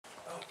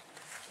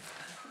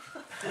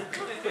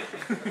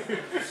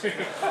Sorry,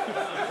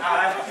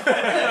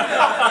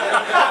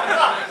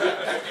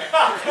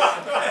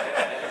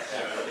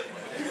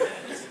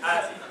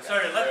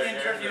 let me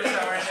introduce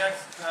our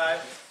next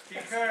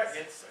speaker.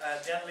 It's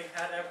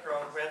Licata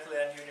from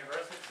Wesleyan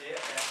University,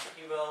 and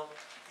he will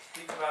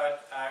speak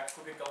about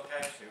cubical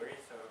type theory.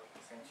 So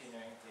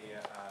continuing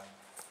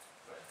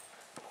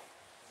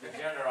the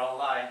general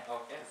line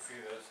of the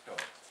previous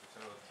talk. So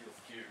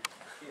cube.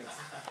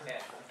 Yeah.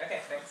 Okay,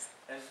 thanks,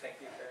 and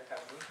thank you for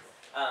having me.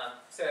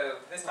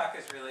 So this talk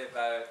is really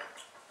about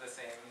the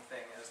same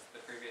thing as the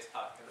previous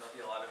talk, and there'll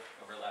be a lot of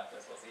overlap,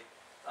 as we'll see.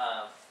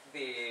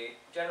 The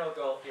general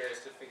goal here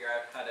is to figure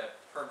out how to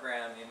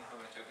program in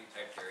Homotopy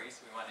type theory.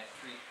 So we want to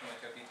treat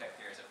Homotopy type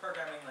theory as a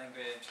programming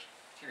language.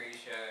 Thierry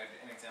showed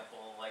an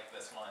example like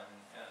this one,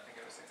 and I think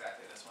it was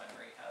exactly this one,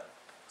 where you have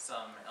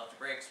some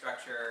algebraic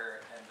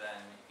structure, and then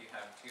if you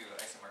have two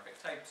isomorphic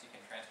types, you can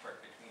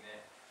transport between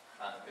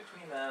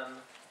them.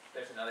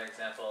 There's another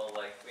example,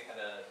 like we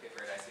had a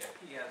paper at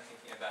ICFP on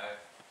thinking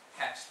about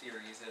patch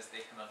theories as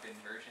they come up in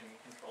version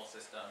control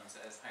systems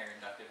as higher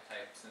inductive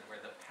types, and where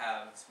the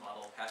paths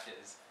model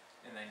patches.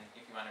 And then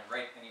if you want to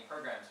write any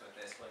programs with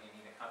this, well, you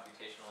need a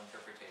computational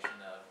interpretation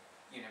of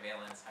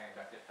univalence, higher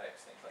inductive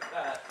types, things like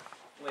that.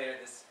 Later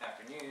this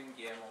afternoon,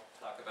 Guillaume will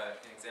talk about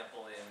an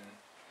example in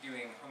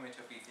doing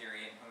homotopy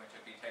theory and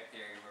homotopy type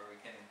theory, where we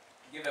can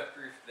give a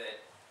proof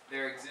that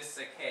there exists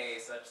a k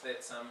such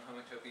that some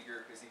homotopy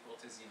group is equal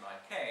to z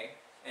mod k,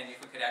 and if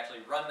we could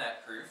actually run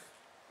that proof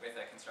with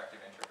a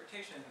constructive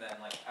interpretation, then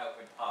like out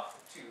would pop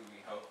 2,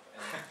 we hope, and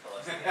tell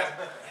us the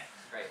answer.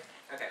 Right.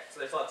 Okay, so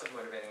there's lots of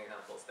motivating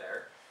examples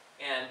there.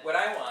 And what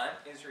I want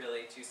is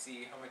really to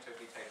see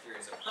homotopy type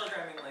theory as a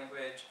programming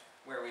language,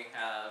 where we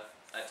have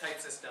a type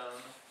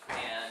system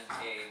and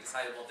a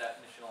decidable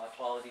definitional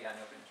equality on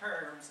open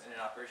terms and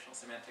an operational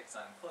semantics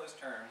on closed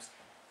terms.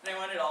 And I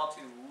want it all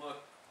to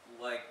look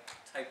like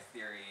type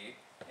theory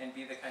and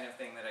be the kind of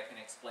thing that I can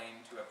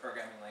explain to a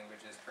programming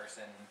languages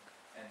person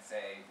and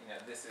say, you know,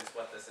 this is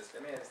what the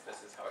system is, this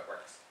is how it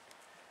works.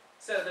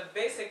 So the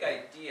basic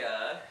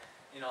idea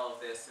in all of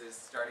this is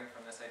starting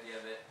from this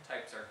idea that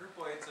types are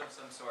groupoids of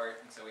some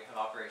sort, and so we have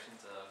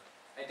operations of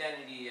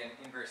identity and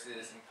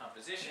inverses and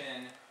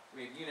composition.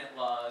 We have unit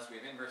laws, we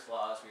have inverse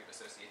laws, we have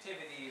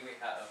associativity, we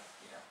have,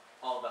 you know,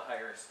 all the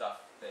higher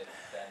stuff that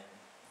then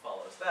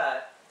follows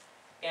that.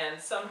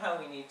 And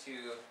somehow we need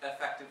to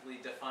effectively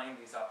define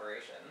these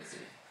operations.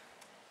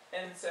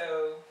 And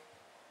so,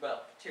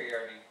 well, Thierry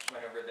already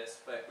went over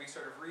this, but we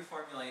sort of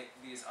reformulate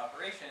these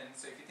operations.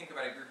 So if you think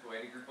about a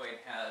groupoid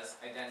has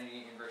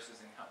identity, inverses,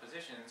 and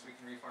compositions. We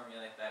can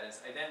reformulate that as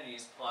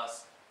identities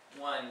plus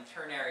one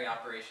ternary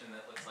operation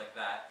that looks like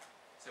that.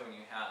 So when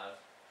you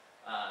have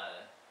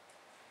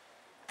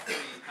 3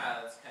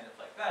 paths kind of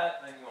like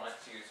that, then you want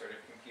to sort of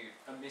compute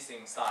a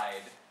missing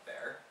side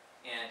there.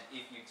 And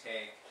if you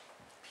take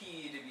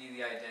P to be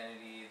the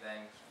identity,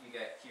 then you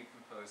get Q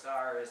compose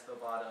R as the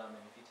bottom,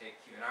 and if you take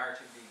Q and R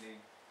to be the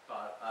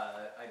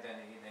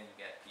identity, then you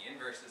get P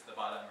inverse as the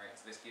bottom, right?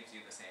 So this gives you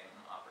the same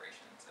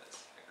operations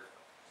as a group.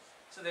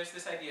 So there's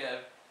this idea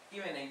of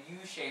even a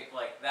U shape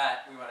like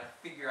that, we want to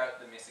figure out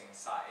the missing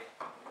side.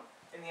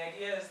 And the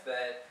idea is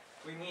that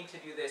we need to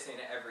do this in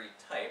every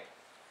type.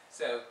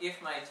 So if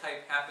my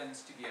type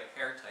happens to be a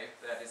pair type,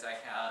 that is I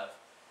have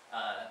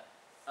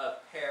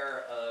a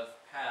pair of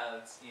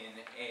paths in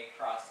A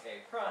cross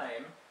A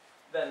prime,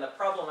 then the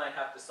problem I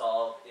have to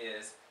solve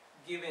is,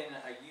 given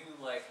a U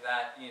like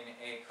that in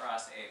A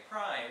cross A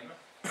prime,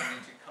 I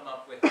need to come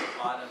up with the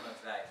bottom of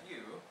that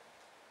U.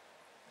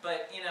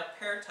 But in a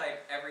pair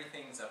type,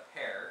 everything's a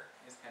pair,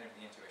 is kind of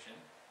the intuition.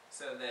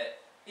 So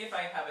that if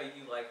I have a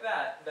U like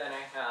that, then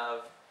I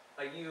have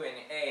a U in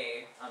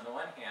A on the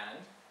one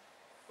hand,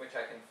 which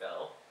I can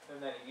fill, and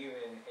then a U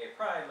in A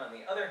prime on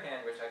the other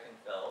hand, which I can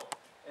fill,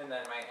 and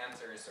then my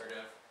answer is sort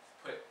of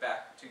put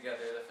back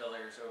together the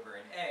fillers over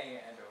in A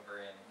and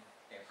over in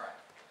A prime.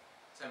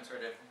 So I'm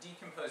sort of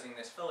decomposing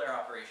this filler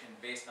operation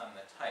based on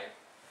the type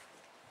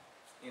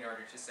in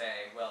order to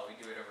say, well, we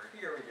do it over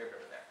here, we do it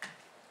over there.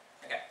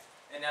 Okay,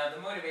 and now the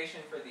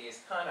motivation for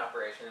these con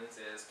operations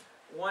is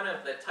one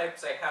of the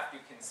types I have to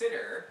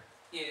consider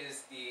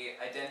is the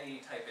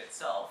identity type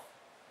itself.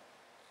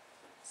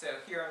 So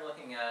here I'm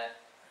looking at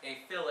a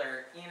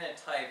filler in a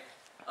type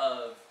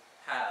of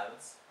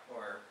paths,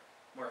 or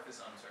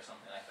morphisms, or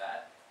something like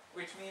that,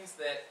 which means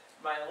that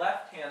my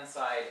left-hand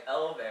side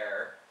L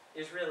there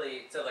is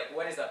really, so like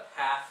what is a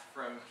path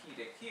from P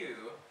to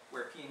Q,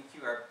 where P and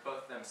Q are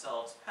both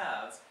themselves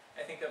paths.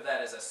 I think of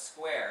that as a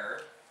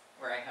square,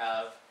 where I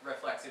have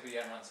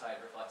reflexivity on one side,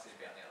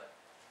 reflexivity on the other.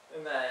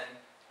 And then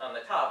on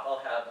the top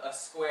I'll have a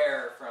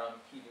square from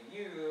P to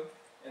U,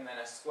 and then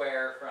a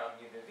square from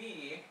U to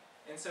V.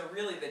 And so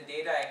really the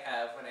data I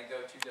have when I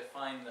go to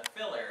define the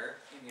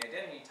filler in the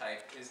identity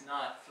type is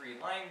not 3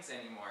 lines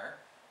anymore,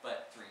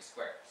 but 3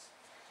 squares.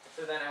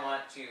 So then I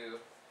want to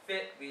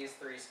fit these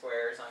 3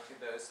 squares onto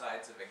those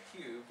sides of a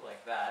cube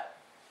like that.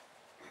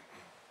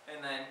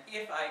 And then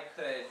if I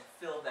could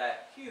fill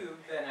that cube,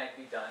 then I'd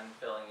be done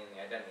filling in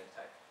the identity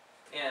type.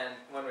 And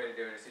one way to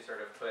do it is you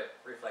sort of put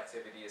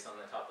reflexivities on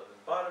the top of the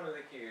bottom of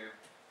the cube,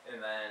 and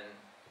then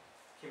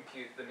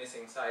compute the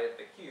missing side of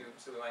the cube.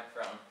 So we went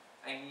from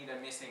I need a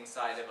missing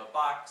side of a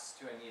box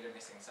to I need a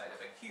missing side of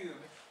a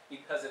cube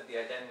because of the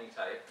identity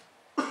type,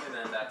 and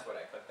then that's what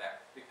I put there,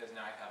 because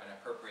now I have an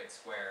appropriate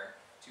square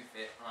to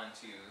fit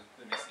onto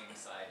the missing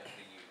side of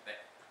the u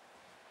there.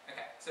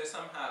 Okay, so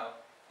somehow,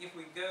 if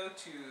we go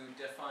to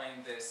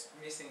define this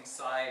missing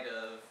side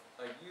of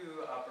a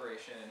u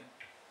operation,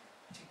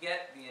 to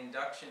get the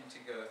induction to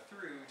go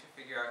through to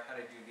figure out how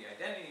to do the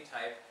identity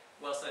type,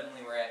 well,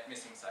 suddenly we're at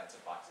missing sides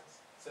of boxes.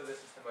 So this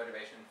is the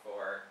motivation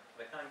for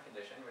the Coquand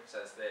condition, which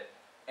says that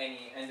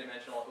any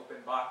n-dimensional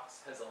open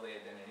box has a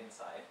lid and an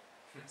inside.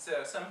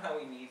 So somehow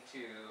we need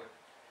to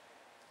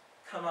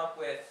come up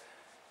with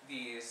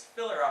these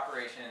filler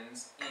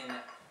operations in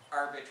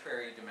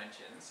arbitrary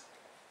dimensions.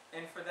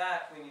 And for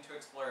that, we need to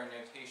explore a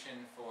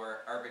notation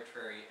for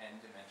arbitrary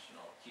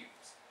n-dimensional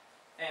cubes.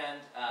 And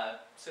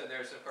so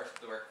there's, of course,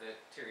 the work that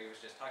Thierry was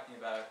just talking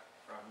about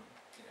from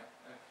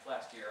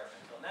last year up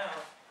until now.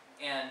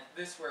 And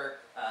this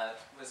work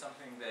was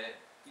something that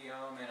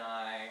Guillaume and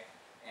I,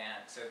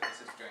 and so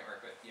this is joint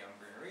work with Guillaume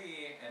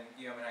Brunerie, and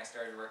Guillaume and I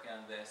started working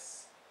on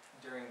this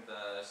during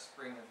the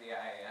spring of the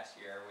IAS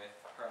year with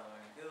Carlo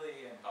and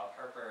Billy and Bob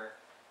Harper,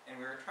 and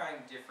we were trying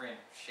different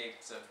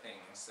shapes of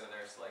things. So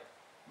there's like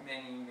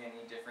many,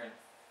 many different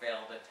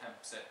failed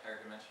attempts at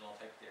higher dimensional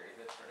type theory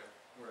that sort of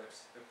were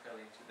the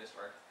prelude to this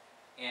work.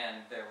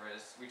 And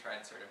we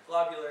tried sort of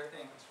globular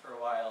things for a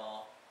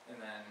while,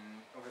 and then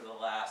over the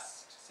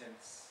last,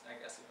 since I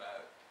guess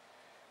about,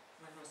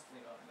 when was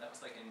that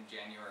was like in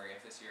January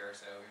of this year or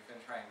so, we've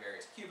been trying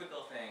various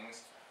cubical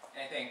things.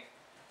 And I think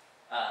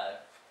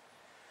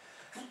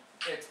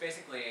it's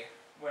basically,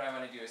 what I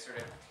want to do is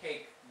sort of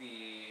take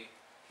the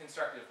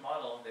constructive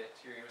model that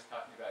Thierry was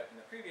talking about in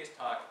the previous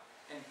talk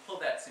and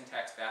pull that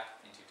syntax back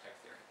into type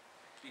theory.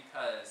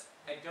 Because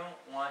I don't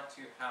want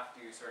to have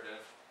to sort of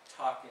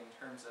talk in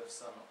terms of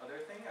some other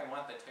thing. I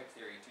want the type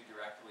theory to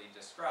directly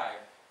describe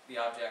the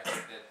object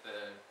that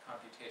the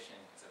computation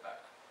is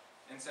about.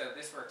 And so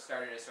this work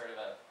started as sort of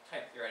a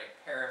type theoretic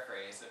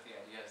paraphrase of the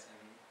ideas in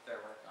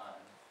their work on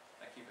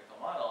a cubical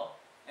model.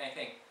 And I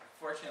think,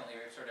 fortunately,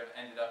 we've sort of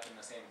ended up in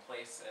the same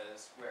place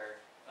as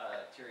where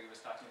Thierry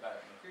was talking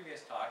about in the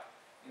previous talk,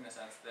 in the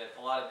sense that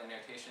a lot of the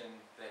notation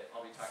that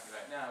I'll be talking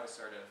about now is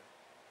sort of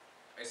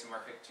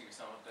isomorphic to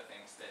some of the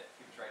things that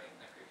he was writing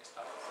in the previous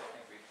talk. So I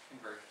think we've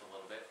converged a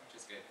little bit,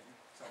 which is good and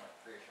somewhat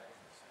reassuring.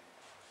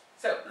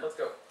 So, let's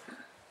go.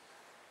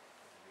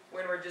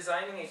 When we're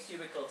designing a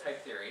cubical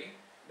type theory,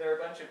 there are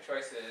a bunch of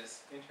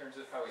choices in terms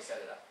of how we set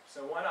it up.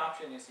 So one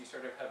option is you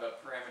sort of have a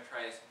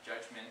parameterized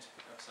judgment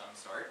of some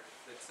sort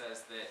that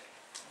says that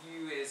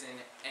U is an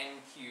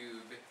n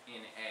cube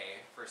in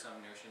A for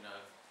some notion of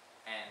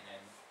n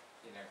and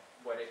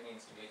what it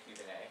means to be a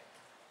cube in A.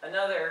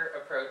 Another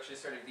approach is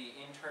sort of the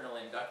internal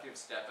inductive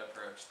step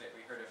approach that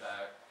we heard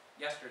about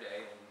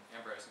yesterday in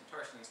Ambrose and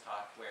Torsten's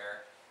talk,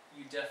 where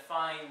you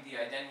define the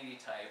identity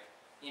type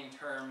in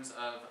terms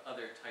of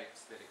other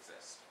types that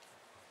exist.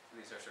 So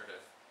these are sort of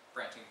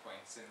branching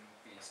points in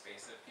the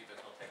space of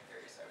cubical type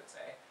theories, I would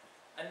say.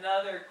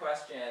 Another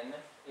question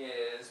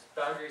is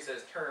boundaries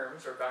as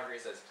terms or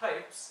boundaries as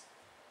types.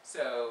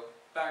 So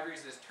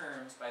boundaries as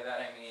terms, by that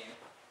I mean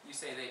you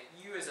say that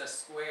U is a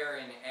square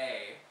in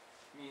A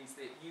means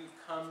that U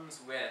comes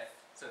with,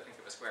 so think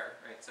of a square,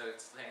 right? So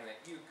it's saying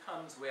that U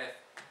comes with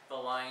the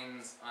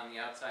lines on the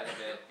outside of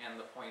it and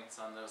the points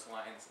on those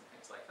lines and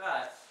things like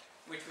that,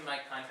 which we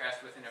might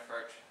contrast with an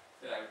approach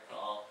that I would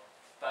call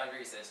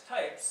boundaries as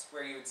types,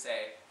 where you would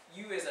say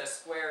U is a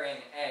square in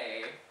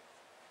A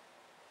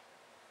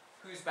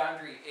whose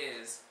boundary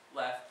is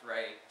left,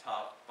 right,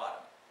 top,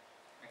 bottom.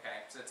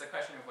 Okay, so it's a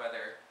question of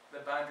whether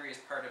the boundary is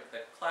part of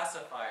the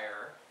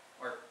classifier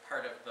or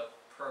part of the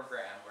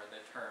program or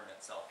the term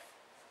itself.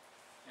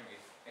 And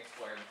we've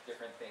explored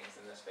different things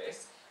in this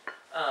space.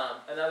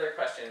 Another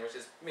question, which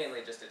is mainly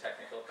just a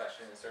technical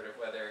question, is sort of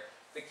whether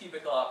the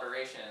cubical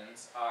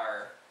operations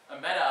are a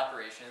meta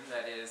operation,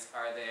 that is,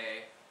 are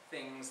they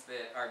things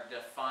that are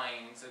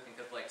defined, so think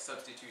of like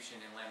substitution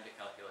in lambda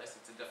calculus,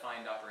 it's a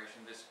defined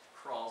operation, this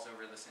crawls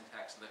over the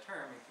syntax of the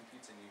term and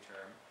computes a new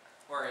term,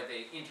 or are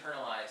they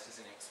internalized as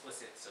an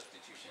explicit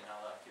substitution, a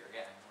la here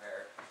again,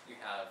 where you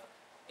have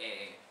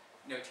a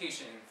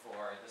notation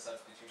for the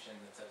substitution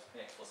that's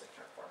an explicit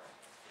term format.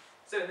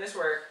 So in this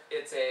work,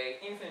 it's a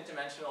infinite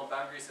dimensional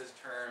boundaries as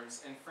terms,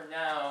 and for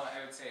now,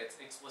 I would say it's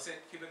explicit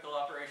cubical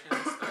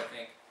operations, but I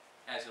think,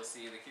 as you'll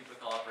see, the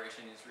cubical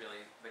operation is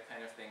really the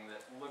kind of thing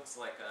that looks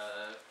like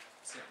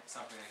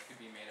something that could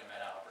be made a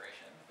meta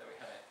operation, though we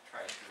haven't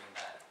tried doing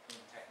that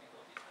in technical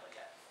detail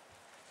yet.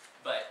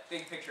 But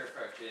big picture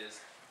approach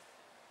is,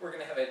 we're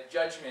going to have a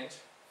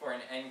judgment for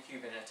an n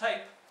cube in a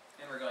type,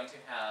 and we're going to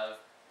have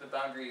the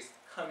boundaries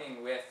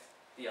coming with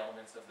the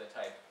elements of the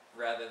type,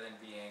 rather than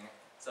being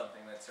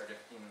something that's sort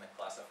of in the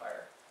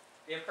classifier.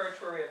 The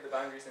approach where we have the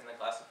boundaries in the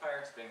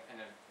classifier has been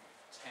kind of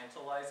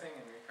tantalizing,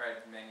 and we've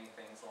tried many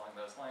things along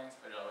those lines,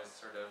 but it always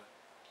sort of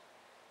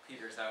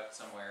peters out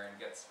somewhere and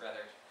gets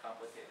rather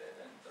complicated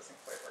and doesn't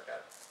quite work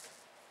out.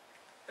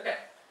 Okay,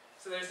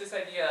 so there's this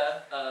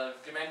idea of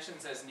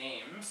dimensions as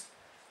names,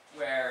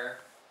 where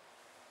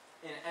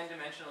an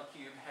n-dimensional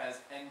cube has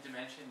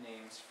n-dimension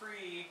names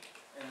free,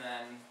 and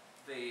then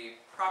the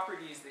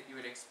properties that you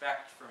would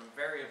expect from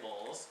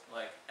variables,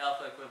 like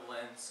alpha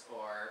equivalence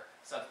or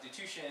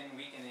substitution,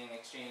 weakening,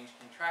 exchange,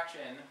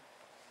 contraction,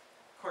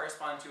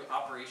 correspond to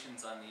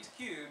operations on these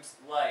cubes,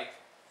 like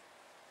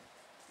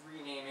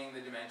renaming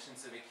the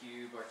dimensions of a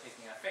cube, or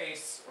taking a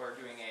face, or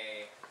doing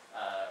a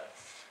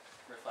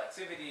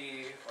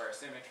reflexivity, or a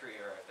symmetry,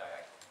 or a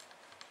diagonal.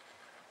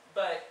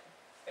 But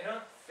I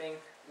don't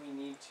think we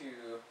need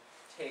to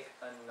take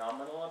a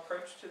nominal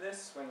approach to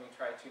this when we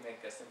try to make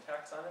a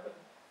syntax on it.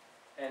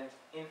 And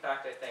in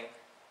fact, I think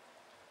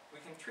we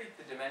can treat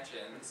the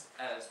dimensions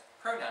as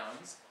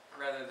pronouns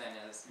rather than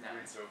as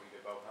nouns.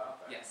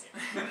 Yes.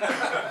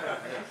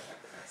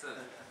 So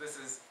this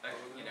is a,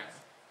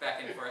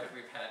 back and forth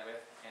we've had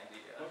with Andy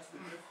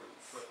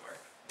before.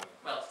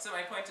 Well, so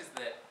my point is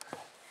that,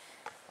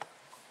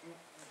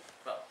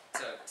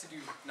 so to do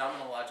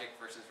nominal logic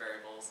versus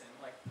variables in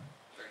like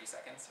 30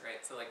 seconds,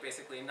 right? So like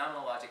basically in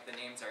nominal logic, the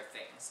names are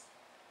things.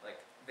 Like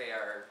they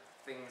are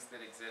things that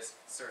exist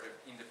sort of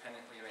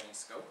independently of any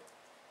scope.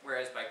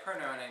 Whereas by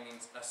pronoun, I mean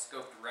a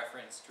scoped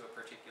reference to a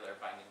particular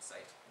binding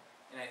site.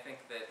 And I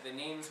think that the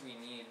names we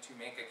need to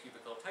make a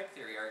cubical type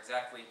theory are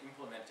exactly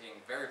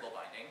implementing variable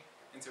binding,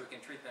 and so we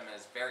can treat them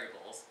as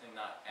variables and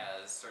not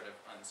as sort of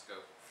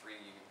unscoped,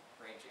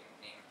 free-ranging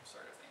name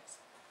sort of things.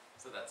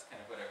 So that's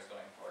kind of what I was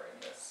going for in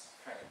this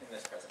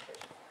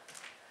presentation.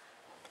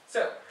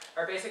 So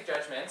our basic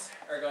judgments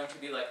are going to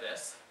be like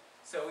this.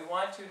 So we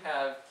want to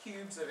have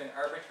cubes of an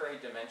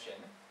arbitrary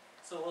dimension.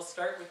 So we'll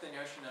start with the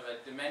notion of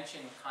a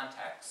dimension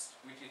context,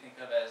 which you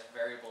think of as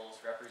variables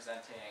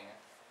representing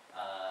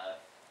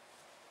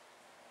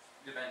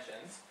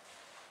dimensions.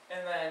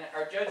 And then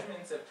our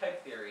judgments of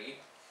type theory,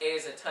 A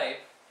is a type,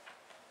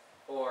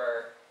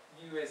 or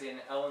U is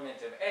an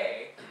element of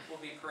A, will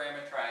be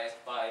parameterized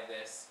by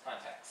this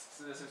context.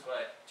 So this is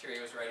what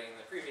Thierry was writing in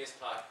the previous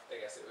talk.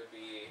 I guess it would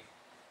be,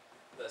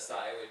 the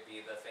psi would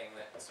be the thing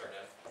that sort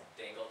of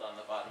dangled on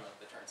the bottom of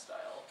the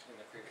turnstile in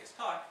the previous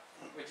talk,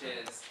 which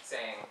is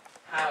saying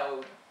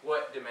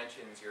what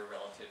dimensions you're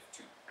relative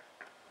to.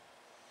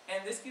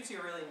 And this gives you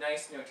a really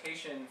nice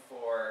notation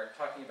for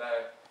talking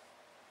about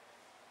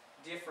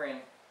different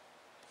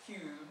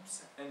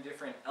cubes and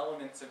different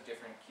elements of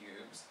different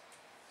cubes.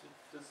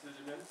 Do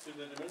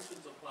the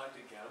dimensions apply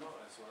to gamma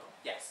as well?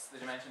 Yes, the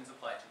dimensions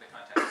apply to the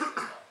context as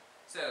well.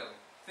 So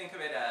think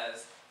of it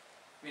as,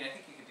 I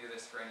think you could do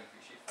this for any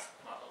free-sheet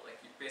model. Like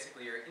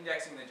basically you're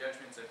indexing the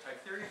judgments of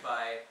type theory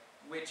by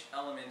which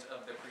element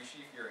of the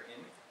free-sheet you're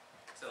in.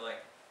 So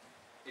like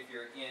if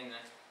you're in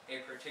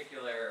a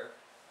particular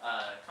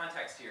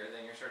context here,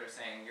 then you're sort of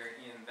saying you're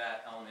in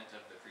that element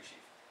of the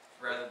free-sheet,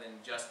 rather than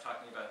just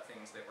talking about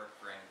things that work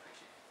for any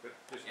free-sheet. But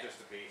just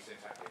to be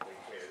syntactically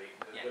clear,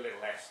 the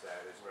little s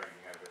there is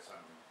ranging over some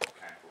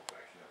mechanical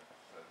collection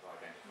of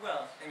identifiers.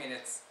 Well,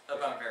 it's a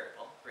bound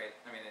variable, right?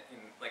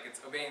 It's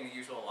obeying the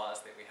usual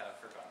laws that we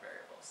have for bound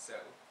variables. So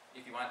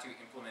if you want to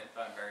implement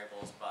bound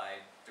variables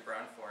by de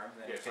Bruijn form,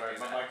 then you can do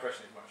that. My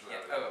question is much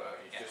lower.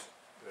 Just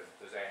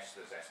there's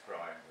s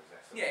prime, there's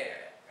s. Yeah.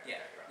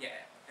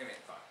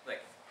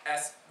 Like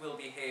s will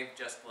behave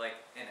just like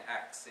an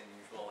x in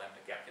usual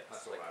lambda calculus.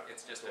 That's all right.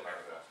 It's just a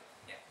variable.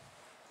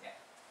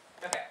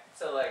 Okay,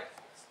 so like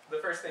the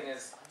first thing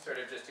is sort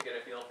of just to get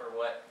a feel for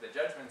what the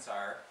judgments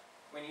are.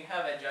 When you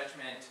have a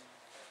judgment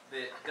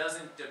that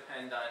doesn't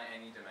depend on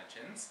any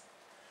dimensions,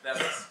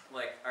 that's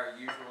like our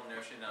usual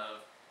notion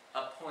of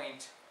a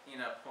point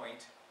in a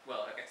point.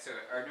 Well, okay, so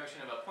our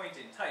notion of a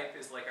point in type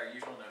is like our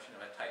usual notion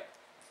of a type.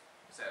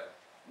 So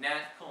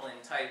nat :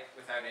 type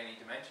without any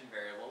dimension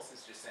variables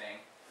is just saying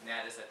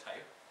nat is a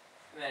type.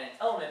 And then an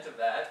element of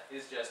that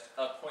is just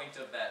a point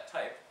of that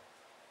type.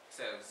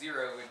 So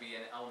 0 would be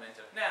an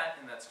element of nat,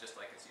 and that's just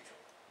like as usual.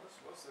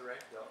 What's the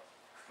rate though?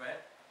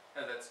 What?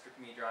 Oh, that's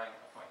me drawing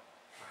a point.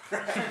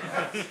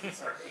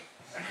 Sorry.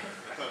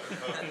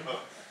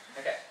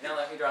 Okay, now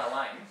let me draw a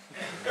line.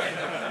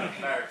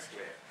 Now it's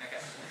clear. Okay.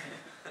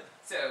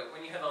 So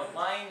when you have a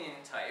line in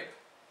type,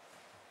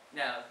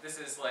 now this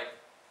is like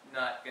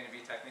not going to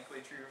be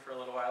technically true for a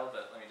little while,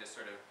 but let me just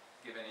sort of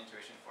give an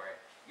intuition for it.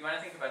 You want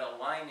to think about a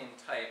line in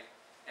type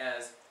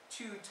as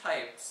two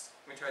types,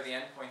 which are the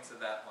endpoints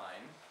of that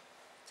line,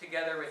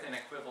 together with an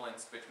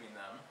equivalence between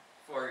them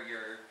for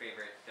your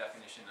favorite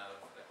definition of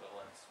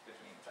equivalence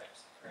between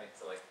types, right?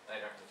 So like,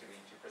 I don't need to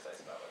be too precise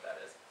about what that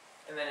is.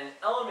 And then an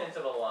element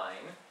of a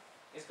line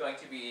is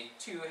going to be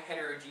two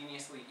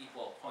heterogeneously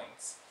equal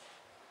points,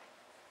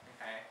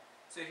 okay?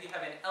 So if you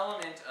have an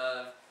element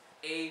of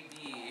A,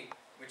 B,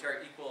 which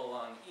are equal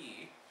along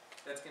E,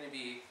 that's going to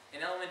be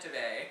an element of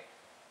A,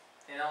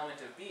 an element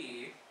of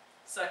B,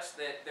 such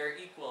that they're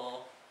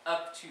equal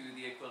up to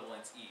the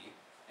equivalence E.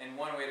 And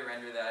one way to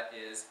render that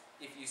is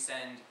if you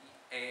send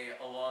A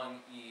along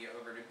E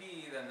over to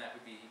B, then that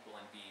would be equal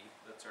in B.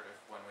 That's sort of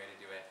one way to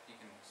do it. You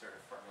can sort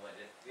of formulate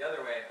it the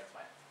other way, that's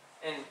fine.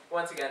 And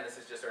once again, this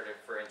is just sort of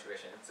for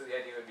intuition. So the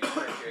idea would be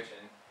for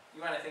intuition,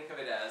 you want to think of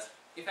it as,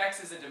 if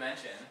x is a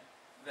dimension,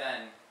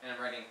 then, and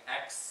I'm writing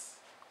x,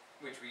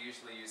 which we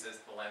usually use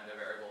as the lambda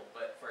variable,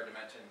 but for a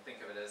dimension,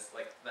 think of it as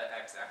like the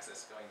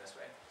x-axis going this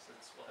way. So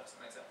we'll have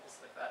some examples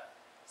like that.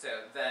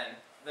 So then,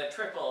 the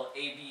triple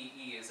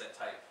ABE is a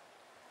type.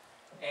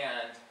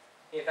 And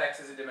if x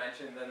is a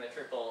dimension, then the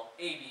triple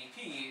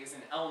ABP is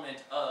an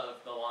element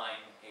of the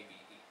line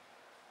ABE.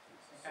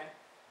 Okay?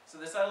 So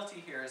the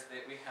subtlety here is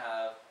that we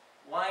have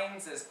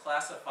lines as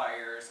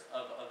classifiers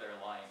of other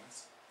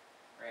lines.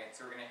 Right?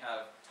 So we're going to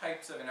have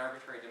types of an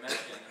arbitrary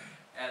dimension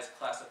as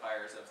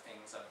classifiers of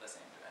things of the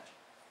same dimension.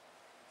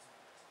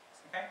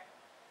 Okay?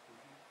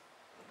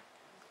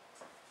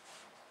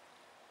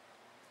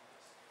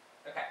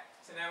 Okay,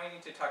 so now we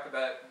need to talk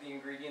about the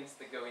ingredients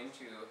that go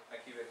into a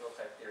cubical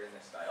type theory in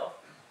this style.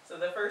 So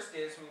the first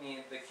is we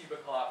need the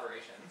cubical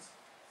operations.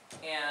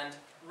 And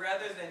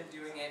rather than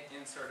doing it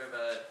in sort of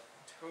a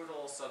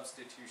total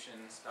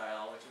substitution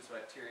style, which is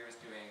what Thierry was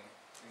doing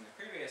in the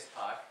previous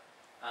talk,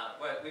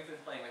 what we've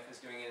been playing with is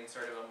doing it in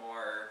sort of a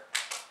more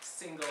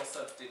single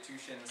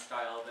substitution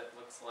style that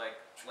looks like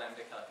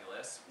lambda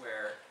calculus,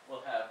 where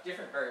we'll have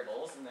different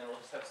variables and then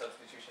we'll just have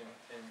substitution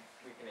and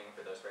weakening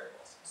for those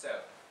variables.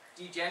 So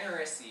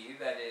degeneracy,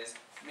 that is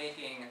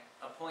making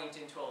a point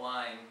into a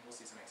line, we'll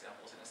see some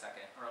examples in a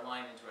second, or a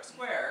line into a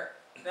square,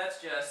 that's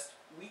just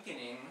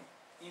weakening,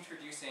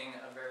 introducing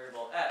a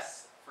variable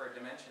s for a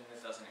dimension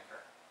that doesn't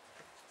occur.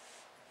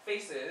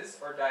 Faces,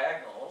 or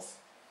diagonals,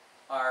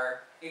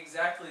 are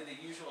exactly the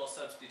usual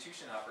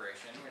substitution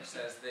operation, which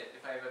says that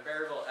if I have a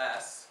variable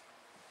s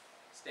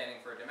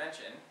standing for a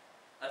dimension,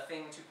 a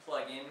thing to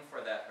plug in for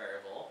that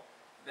variable,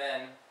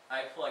 then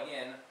I plug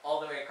in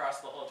all the way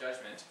across the whole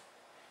judgment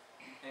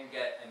and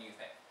get a new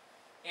thing.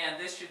 And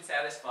this should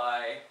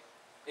satisfy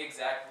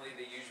exactly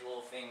the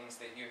usual things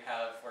that you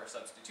have for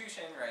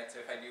substitution, right? So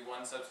if I do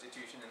one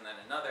substitution and then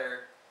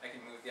another, I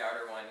can move the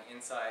outer one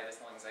inside as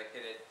long as I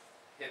hit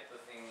the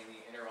thing in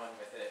the inner one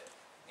with it.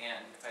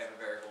 And if I have a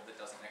variable that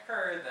doesn't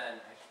occur, then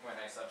when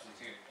I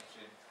substitute, I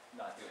should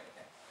not do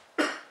anything.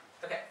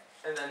 Okay,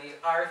 and then the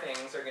R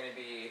things are going to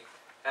be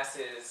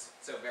S's,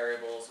 so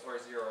variables, or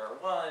 0 or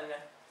 1.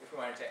 If we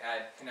wanted to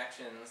add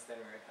connections,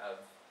 then we would have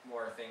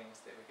more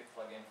things that we could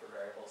plug in for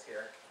variables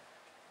here.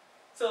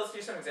 So let's do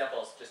some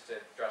examples just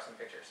to draw some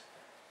pictures.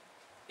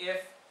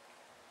 If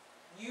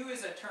U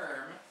is a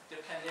term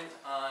dependent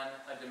on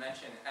a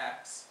dimension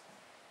x,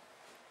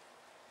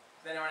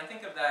 then I want to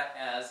think of that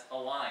as a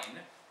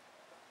line.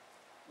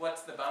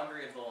 What's the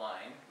boundary of the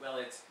line? Well,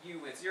 it's U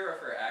with 0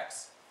 for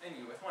x, and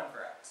U with 1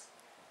 for x.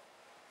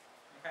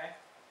 Okay?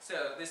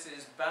 So this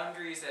is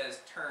boundaries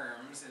as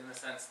terms, in the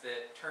sense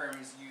that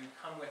terms U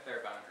come with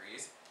their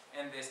boundaries,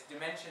 and this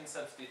dimension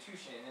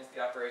substitution is the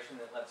operation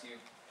that lets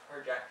you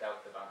project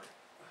out the boundary.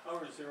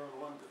 How are 0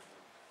 and 1 different?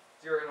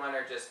 0 and 1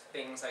 are just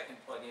things I can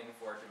plug in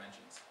for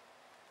dimensions.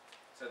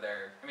 So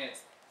they're, I mean,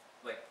 it's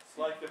like... It's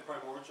like the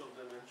primordial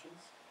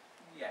dimensions?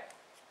 Yeah.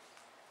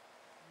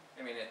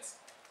 I mean, it's,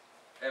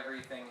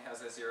 everything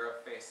has a 0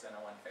 face and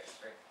a 1 face,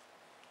 right?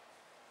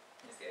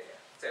 Is the idea.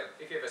 So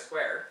if you have a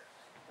square,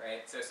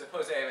 right, so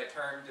suppose I have a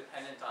term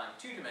dependent on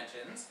 2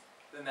 dimensions,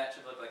 then that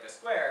should look like a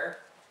square,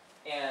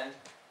 and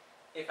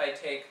if I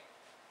take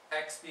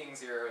x being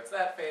 0, it's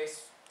that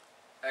face,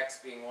 x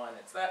being 1,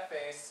 it's that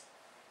face,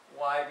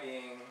 y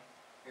being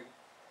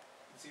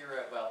 0,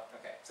 well,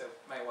 okay, so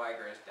my y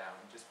grows down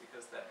just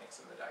because that makes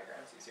some of the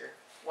diagrams easier.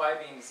 Y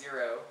being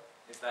 0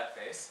 is that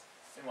face,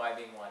 and y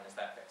being 1 is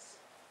that face.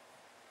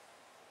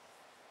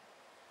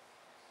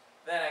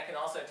 Then I can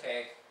also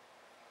take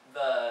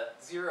the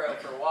 0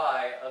 for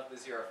y of the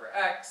 0 for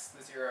x,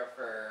 the 0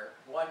 for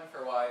 1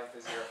 for y of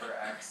the 0 for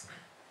x,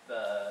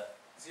 the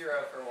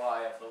 0 for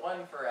y of the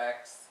 1 for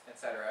x,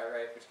 etc.,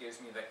 right, which gives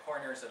me the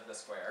corners of the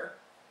square.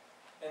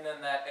 And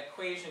then that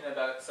equation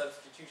about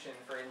substitution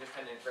for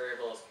independent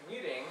variables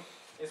commuting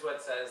is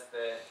what says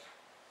that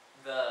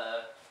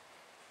the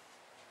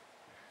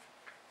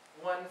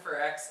 1 for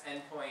x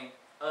endpoint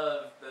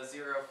of the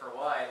 0 for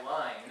y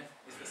line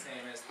is the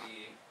same as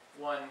the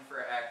 1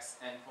 for x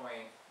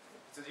endpoint,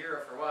 so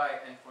 0 for y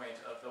endpoint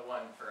of the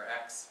 1 for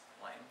x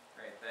line,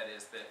 right? That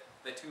is that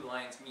the two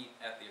lines meet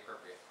at the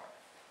appropriate corner.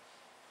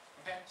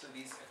 Okay, so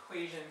these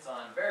equations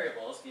on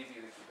variables give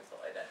you the cubical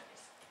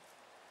identities.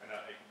 And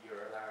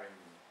you're allowing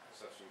a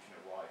substitution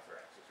of y for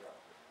x as well?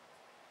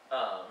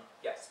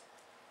 Yes.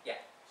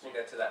 Yeah, we'll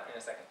get to that in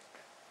a second.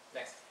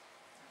 Next.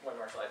 One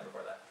more slide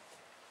before that.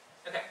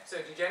 Okay, so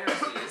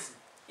degeneracies.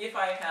 If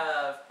I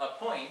have a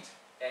point,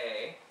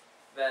 A,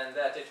 then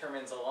that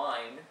determines a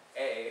line,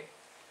 A.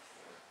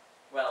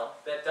 Well,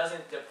 that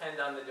doesn't depend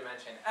on the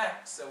dimension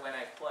x, so when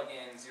I plug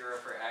in 0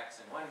 for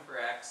x and 1 for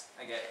x,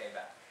 I get A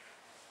back.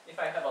 If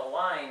I have a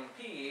line,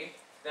 P,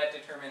 that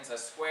determines a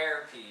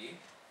square P,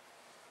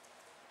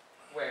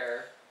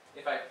 where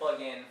if I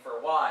plug in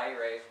for y,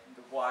 right,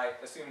 the y,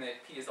 assume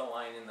that P is a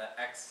line in the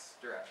x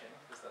direction,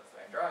 because that's the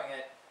way I'm drawing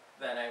it,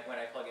 then when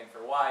I plug in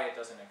for y, it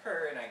doesn't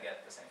occur, and I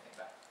get the same thing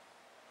back.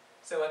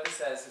 So what this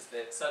says is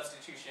that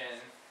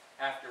substitution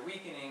after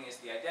weakening is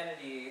the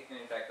identity,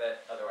 and in fact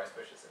that otherwise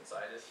pushes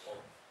inside is,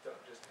 well, don't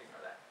just ignore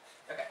that.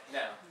 Okay,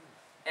 now,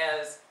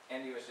 as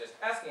Andy was just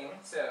asking,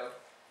 so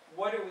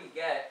what do we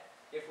get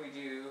if we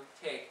do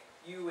take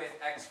u with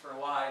x for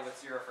y with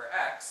 0 for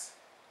x?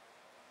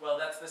 Well,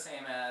 that's the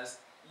same as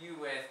u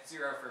with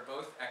 0 for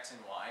both x and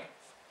y.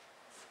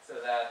 So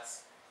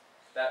that's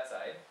that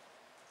side.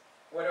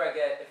 What do I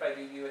get if I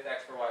do u with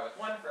x for y with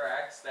 1 for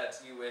x?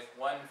 That's u with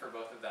 1 for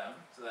both of them.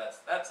 So that's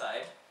that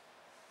side.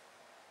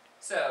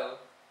 So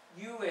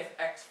u with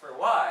x for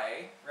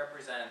y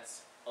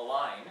represents a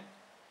line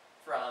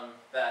from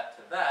that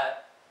to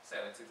that. So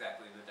it's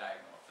exactly the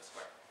diagonal of the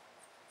square.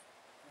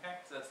 Okay,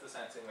 so that's the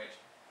sense in which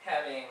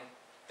having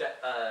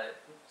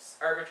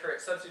arbitrary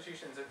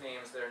substitutions of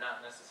names that are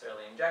not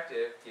necessarily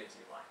injective gives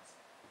you lines.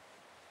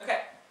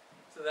 Okay,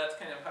 so that's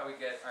kind of how we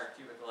get our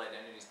cubical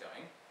identities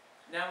going.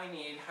 Now we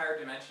need higher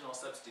dimensional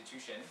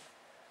substitution.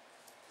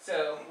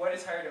 So what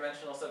is higher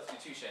dimensional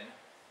substitution?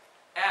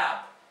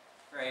 App,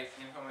 right,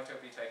 in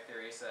homotopy type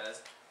theory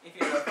says, if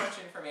you have a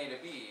function from A to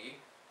B,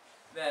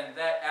 then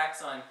that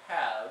acts on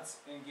paths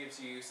and gives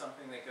you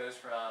something that goes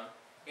from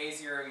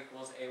A0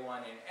 equals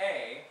A1 in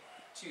A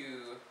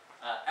to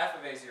f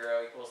of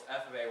A0 equals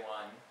f of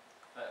A1.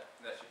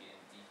 That should be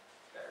in D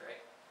there,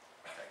 right?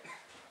 Okay.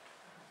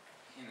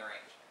 In the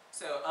range.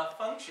 So a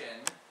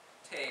function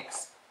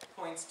takes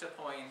points to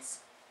points,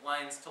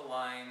 lines to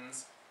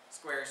lines,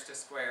 squares to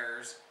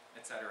squares,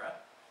 etc.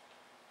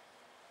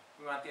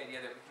 We want the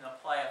idea that we can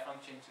apply a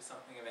function to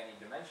something of any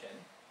dimension.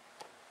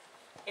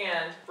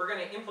 And we're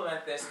going to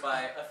implement this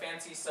by a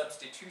fancy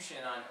substitution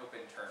on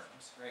open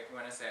terms, right? We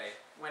want to say,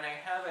 when I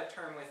have a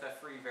term with a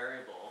free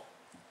variable,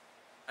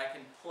 I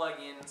can plug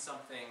in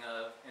something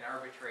of an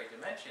arbitrary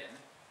dimension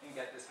and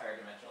get this higher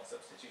dimensional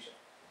substitution.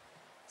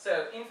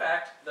 So, in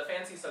fact, the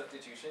fancy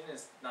substitution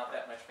is not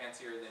that much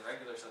fancier than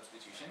regular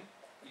substitution.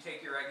 You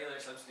take your regular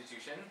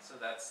substitution, so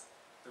that's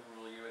the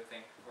rule you would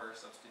think for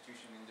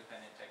substitution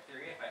independent type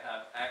theory. If I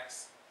have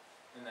x,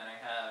 and then I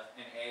have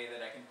an a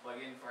that I can plug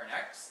in for an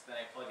x, then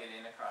I plug it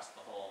in across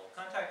the whole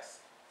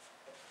context,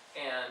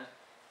 and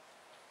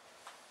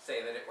say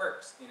that it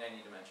works in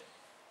any dimension.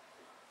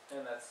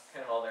 And that's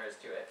kind of all there is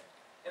to it.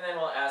 And then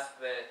we'll ask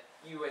that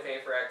u with a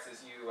for x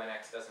is u when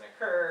x doesn't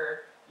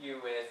occur,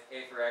 u with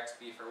a for x,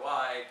 b for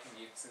y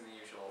commutes in the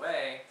usual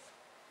way,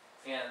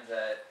 and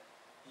that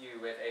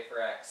u with a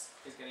for x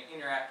is going to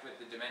interact with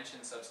the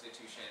dimension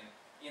substitution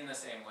in the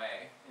same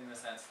way, in the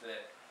sense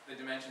that the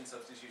dimension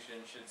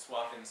substitution should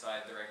swap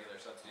inside the regular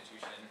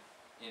substitution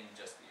in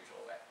just the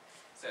usual way.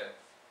 So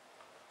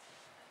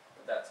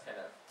that's kind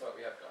of what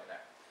we have going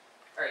there.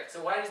 Alright, so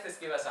why does this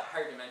give us a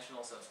higher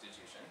dimensional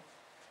substitution?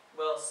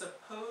 Well,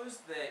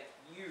 suppose that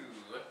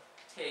u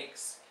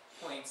takes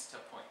points to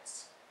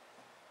points.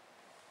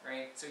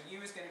 Right? So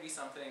u is going to be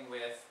something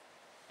with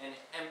an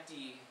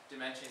empty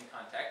dimension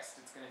context.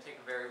 It's going to take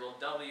a variable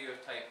w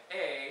of type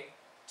A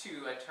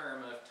to a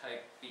term of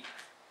type B.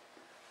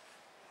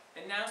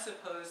 And now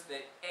suppose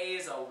that A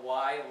is a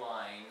y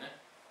line,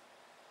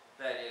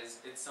 that is,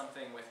 it's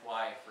something with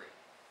y free.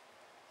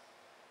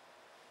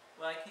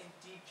 Well, I can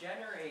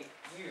degenerate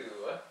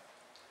u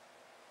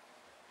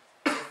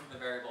with the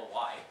variable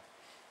y.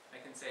 I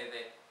can say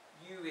that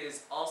u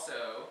is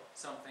also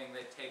something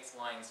that takes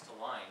lines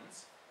to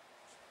lines.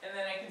 And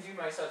then I can do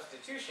my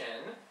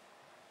substitution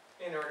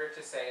in order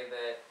to say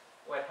that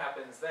what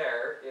happens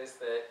there is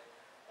that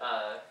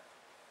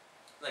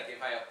like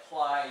if I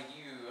apply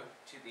u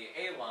to the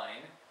a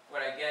line, what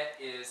I get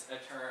is a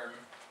term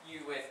u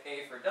with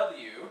a for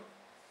w,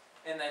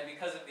 and then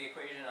because of the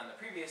equation on the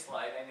previous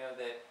slide, I know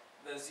that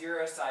the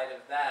 0 side of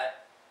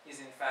that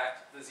is in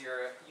fact the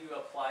 0, u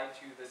applied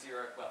to the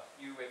 0, well,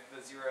 u with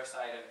the 0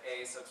 side of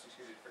a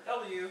substituted for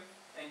w,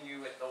 and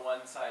u with the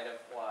 1 side of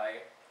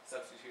y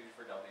substituted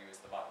for w is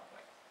the bottom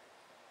point.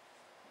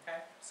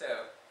 Okay,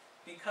 so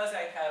because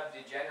I have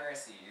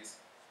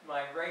degeneracies,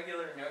 my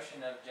regular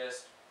notion of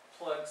just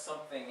plug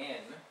something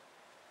in,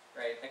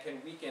 right, I can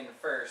weaken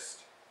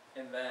first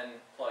and then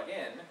plug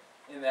in,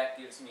 and that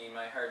gives me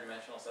my higher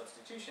dimensional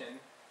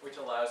substitution, which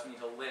allows me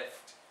to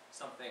lift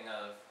something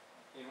of,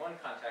 in one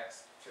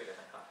context, to a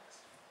different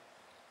context.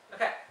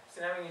 Okay, so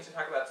now we need to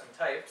talk about some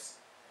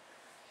types.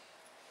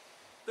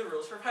 The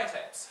rules for pi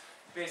types.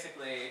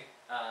 Basically,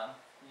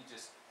 you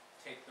just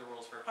take the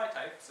rules for pi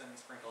types and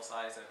sprinkle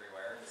size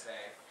everywhere and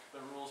say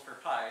the rules for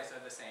pi's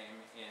are the same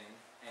in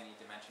any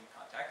dimension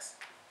context.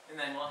 And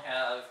then we'll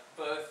have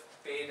both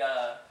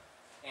beta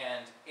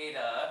and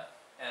eta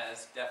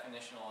as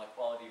definitional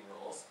equality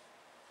rules.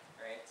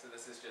 Right? So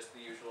this is just the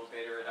usual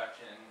beta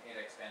reduction,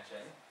 eta expansion.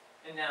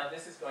 And now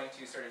this is going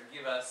to sort of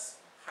give us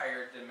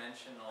higher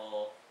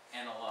dimensional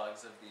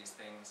analogs of these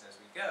things as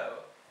we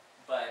go.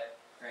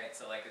 But, right,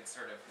 so like it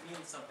sort of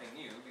means something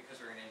new because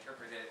we're going to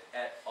interpret it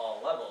at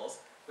all levels,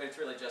 but it's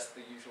really just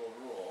the usual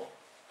rule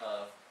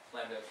of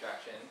lambda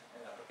abstraction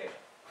and application.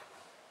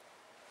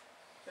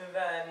 And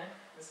then,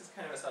 this is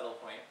kind of a subtle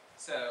point.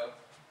 So,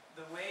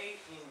 the way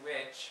in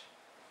which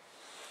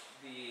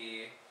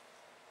the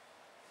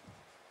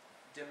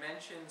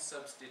dimension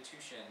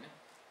substitution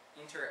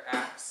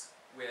interacts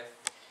with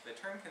the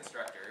term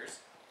constructors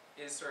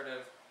is sort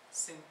of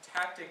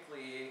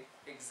syntactically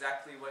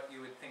exactly what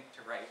you would think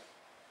to write,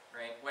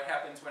 right? What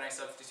happens when I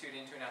substitute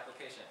into an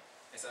application?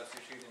 I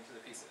substitute into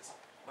the pieces.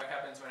 What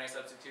happens when I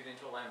substitute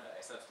into a lambda?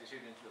 I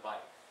substitute into the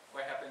body.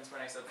 What happens when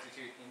I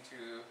substitute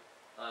into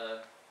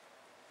a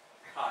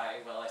pi?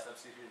 Well, I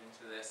substitute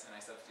into this and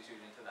I substitute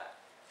into that.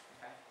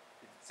 Okay?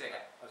 So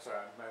yeah. I'm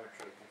sorry, I'm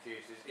momentarily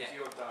confused. Is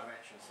your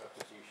dimension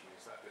substitution,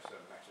 is that just a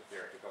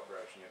meta-theoretic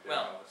operation you're doing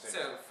on the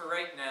so for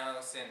right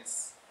now,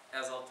 since,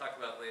 as I'll talk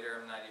about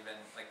later, I'm not even,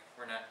 like,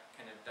 we're not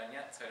kind of done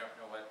yet, so I don't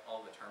know what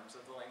all the terms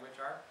of the language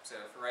are.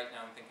 So for right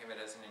now, I'm thinking of it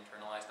as an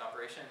internalized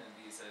operation and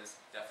these as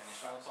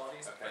definitional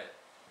qualities, but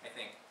I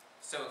think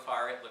so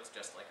far it looks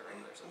just like a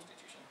regular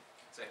substitution.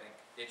 So I think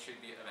it should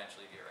be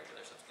eventually be a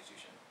regular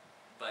substitution.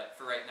 But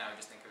for right now, I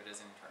just think of it as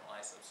an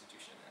internalized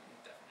substitution and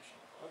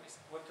definitional qualities.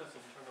 What does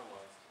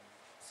internalize mean?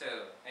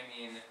 So, I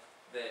mean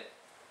that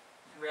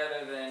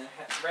rather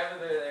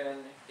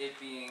than it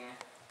being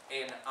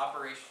an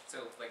operation,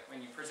 so like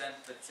when you present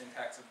the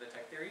syntax of the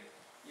tech theory,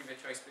 you have a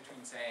choice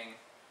between saying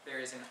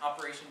there is an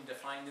operation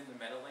defined in the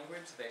meta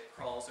language that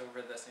crawls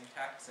over the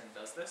syntax and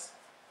does this,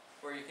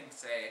 or you can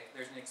say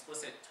there's an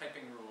explicit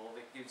typing rule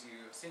that gives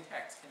you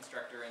syntax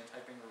constructor and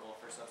typing rule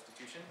for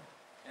substitution,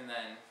 and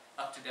then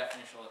up to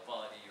definitional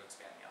equality you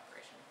expand the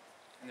operation.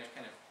 And there's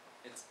kind of,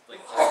 it's like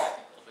just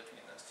technical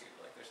between those two,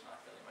 like there's not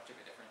really much of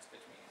a difference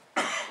between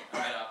a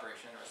meta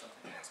operation or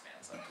something that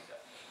expands up to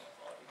definitional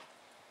equality.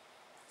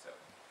 So,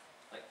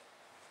 like,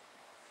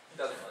 it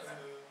doesn't really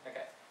matter.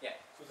 Okay, yeah.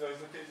 So there is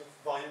a case of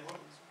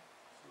variables.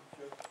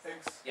 So if you have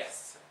x.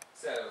 Yes.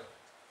 So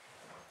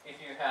if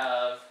you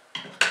have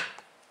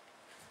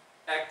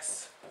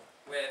x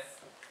with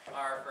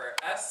r for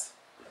s,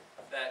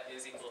 that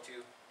is equal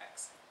to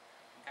x.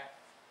 Okay.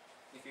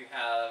 If you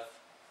have,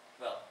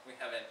 well, we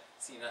haven't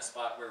seen a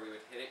spot where we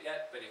would hit it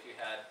yet, but if you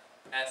had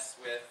s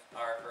with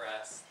r for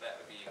s, that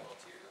would be equal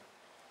to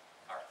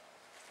r.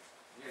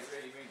 You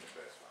really mean the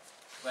first one?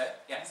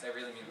 What? Yes, I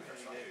really mean the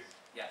first one. You do.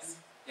 Yes.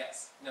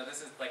 Yes. No,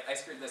 this is like, I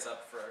screwed this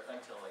up for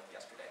until like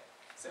yesterday.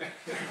 So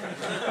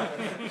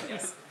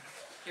yes.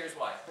 Here's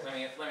why. Let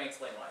me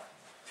explain why.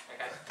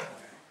 Okay.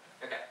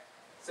 Okay.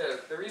 So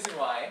the reason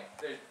why,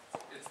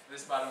 it's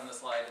this bottom of the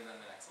slide and then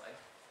the next slide.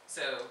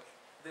 So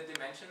the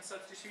dimension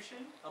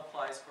substitution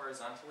applies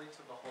horizontally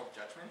to the whole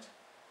judgment.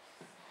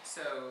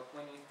 So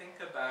when you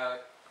think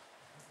about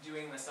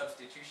doing the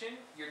substitution,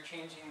 you're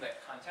changing the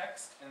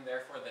context and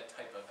therefore the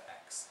type of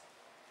x.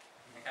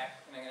 Okay?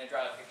 And I'm going to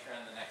draw a picture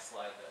on the next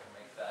slide that will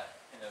make that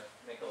kind of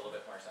make a little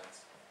bit more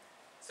sense.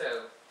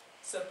 So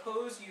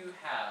suppose you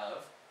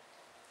have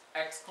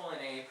x colon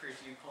a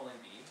proves u colon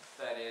b,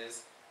 that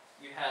is,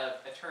 you have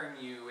a term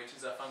u which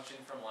is a function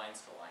from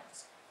lines to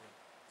lines.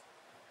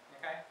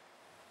 Okay?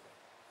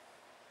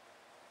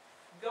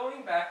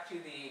 Going back to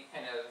the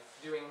kind of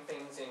doing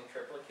things in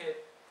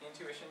triplicate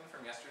intuition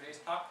from yesterday's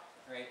talk,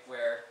 right,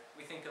 where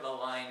we think of a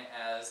line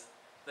as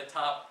the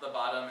top, the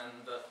bottom,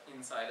 and the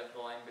inside of the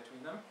line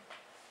between them.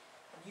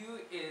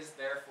 U is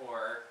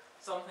therefore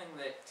something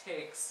that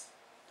takes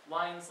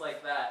lines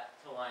like that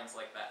to lines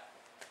like that.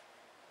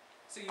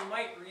 So you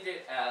might read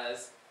it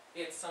as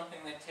it's something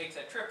that takes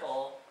a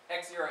triple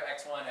x0,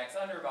 x1, x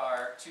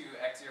underbar to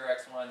x0,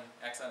 x1,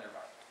 x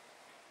underbar.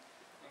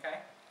 Okay?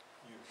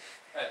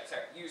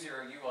 Sorry,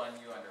 u0,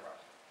 u1, u underbar.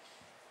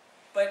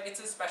 But it's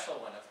a special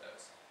one of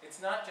those.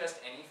 It's not just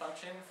any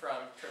function from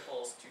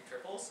triples to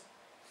triples.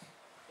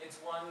 It's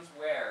ones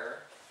where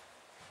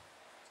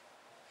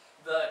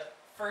the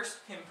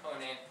first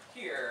component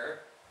here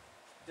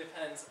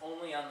depends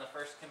only on the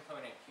first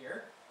component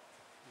here.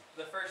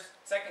 The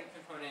second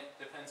component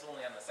depends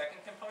only on the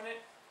second component,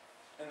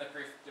 and the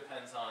proof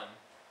depends on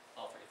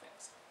all three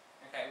things.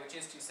 Okay, which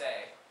is to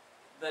say,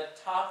 the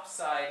top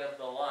side of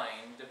the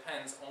line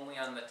depends only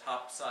on the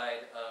top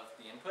side of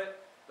the input,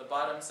 the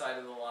bottom side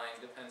of the line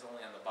depends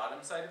only on the bottom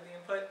side of the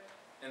input,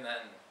 and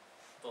then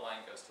the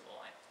line goes to the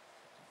line.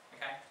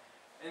 Okay?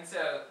 And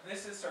so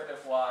this is sort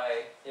of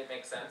why it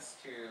makes sense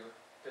to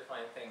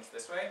define things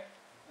this way,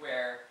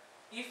 where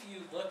if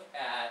you look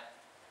at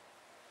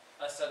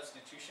a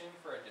substitution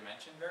for a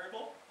dimension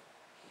variable,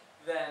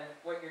 then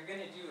what you're going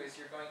to do is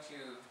you're going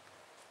to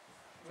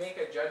make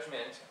a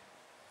judgment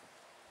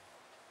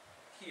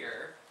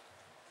here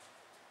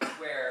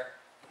where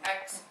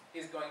x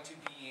is going to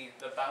be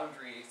the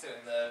boundary. So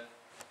in the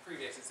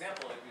previous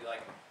example, it would be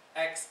like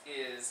x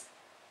is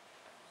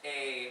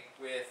a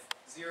with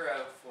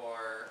 0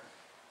 for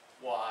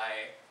y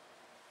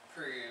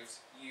proves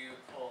u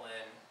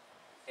colon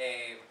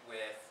a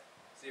with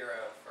 0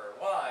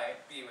 for y,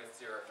 b with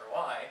 0 for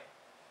y.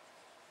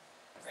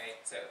 Right?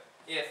 So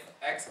if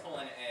x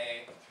colon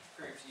a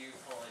proves u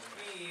colon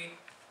b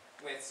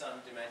with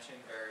some dimension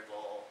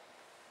variable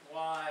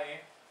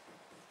y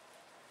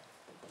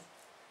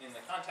in the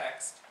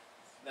context,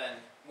 then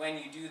when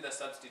you do the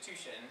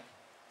substitution,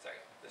 sorry,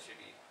 this should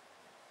be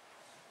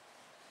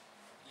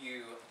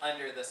u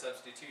under the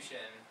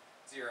substitution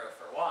 0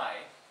 for y,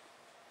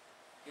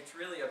 it's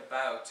really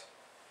about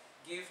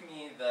give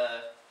me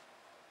the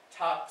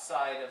top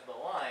side of the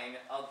line,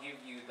 I'll give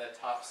you the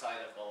top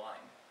side of the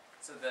line.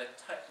 So the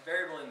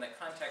variable in the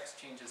context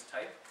changes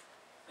type,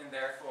 and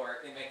therefore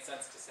it makes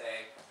sense to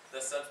say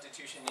the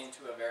substitution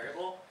into a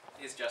variable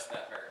is just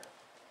that variable.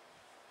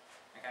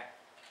 Okay?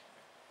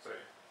 So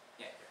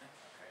Yeah.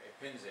 okay, it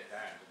pins it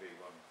down to be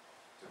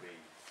really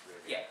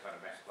Yeah. kind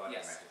of like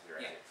Yes. a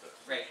meta-theoretic Yeah.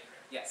 substitution. Right.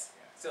 Yes.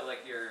 Yeah. So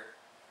like you're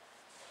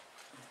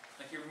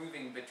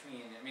moving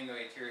between, I mean the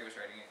way Thierry was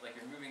writing it, like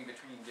you're moving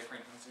between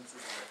different instances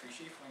of a free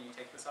sheaf when you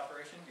take this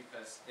operation,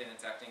 because then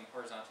it's acting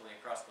horizontally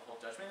across the whole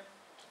judgment,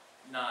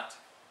 not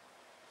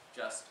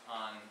just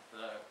on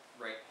the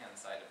right hand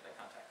side of the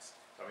context.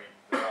 I mean,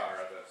 there are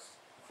other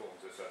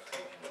forms of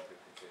substitution you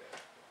could consider,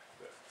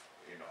 but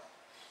you're not,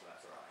 so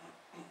that's all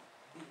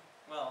right.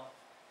 Well,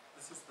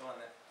 this is the one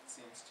that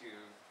seems to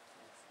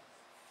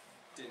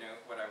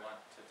denote what I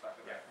want to talk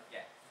about.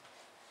 Yeah.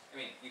 I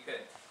mean, you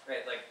could,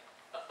 right, like,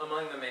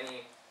 among the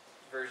many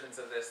versions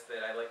of this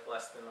that I like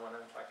less than the one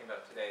I'm talking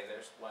about today,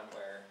 there's one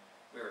where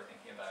we were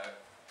thinking about,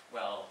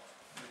 well,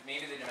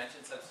 maybe the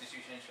dimension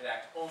substitution should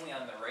act only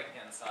on the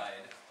right-hand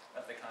side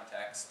of the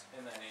context,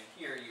 and then in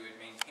here you would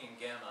maintain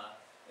gamma,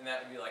 and that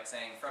would be like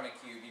saying from a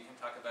cube you can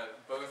talk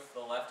about both the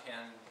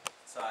left-hand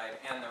side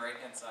and the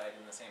right-hand side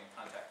in the same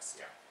context.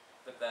 Yeah.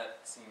 But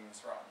that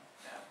seems wrong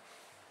now.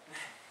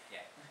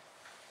 Yeah.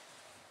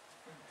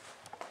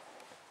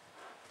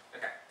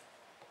 Okay.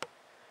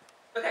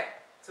 Okay,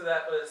 so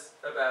that was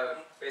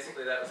about,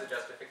 basically that was a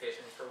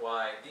justification for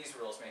why these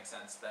rules make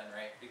sense then,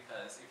 right?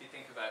 Because if you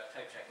think about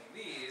type checking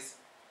these,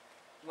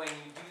 when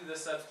you do the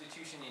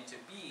substitution into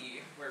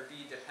B, where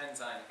B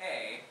depends on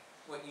A,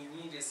 what you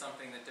need is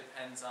something that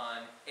depends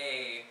on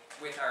A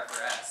with R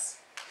for S,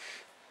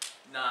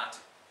 not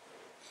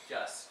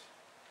just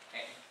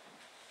A.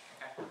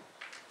 Okay?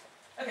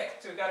 Okay,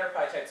 so we've got our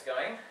pi types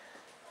going.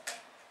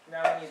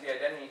 Now we need the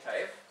identity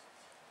type.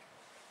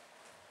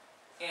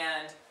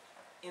 And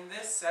in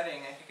this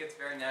setting, I think it's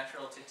very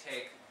natural to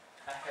take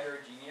a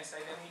heterogeneous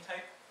identity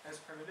type as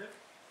primitive.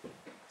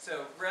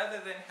 So rather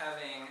than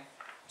having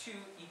two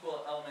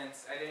equal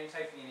elements, identity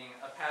type meaning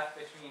a path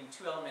between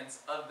two elements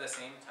of the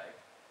same type,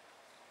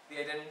 the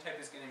identity type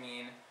is going to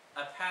mean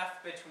a path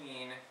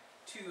between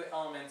two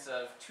elements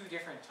of two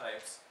different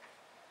types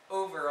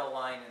over a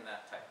line in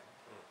that type.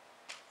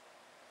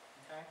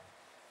 Okay?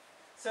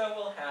 So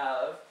we'll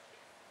have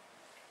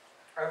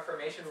our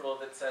formation rule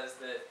that says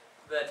that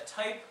the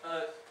type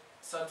of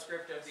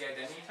subscript of the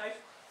identity type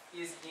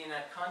is in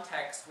a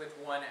context with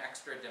one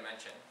extra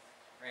dimension,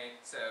 right?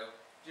 So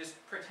just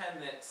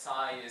pretend that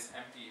psi is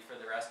empty for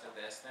the rest of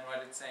this. Then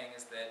what it's saying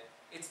is that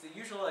it's the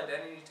usual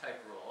identity type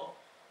rule,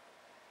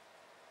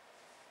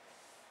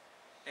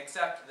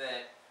 except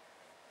that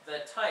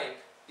the type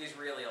is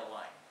really a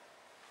line.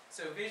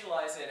 So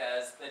visualize it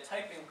as the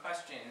type in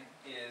question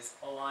is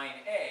a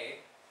line A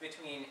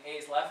between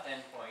A's left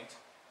endpoint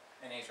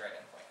and A's right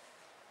endpoint.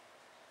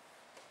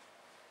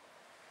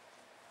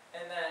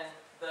 And then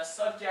the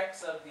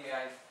subjects of the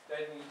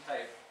identity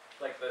type,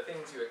 like the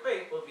things you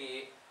equate, will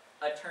be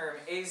a term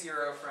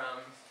A0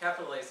 from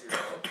capital A0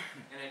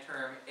 and a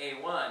term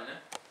A1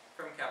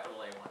 from capital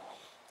A1.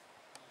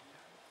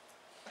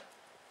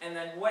 And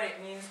then what it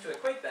means to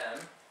equate them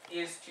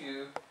is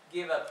to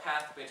give a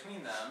path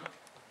between them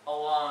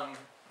along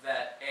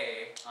that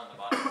A on the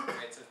bottom,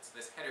 right? So it's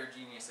this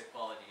heterogeneous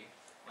equality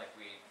like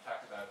we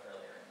talked about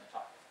earlier in the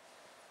talk.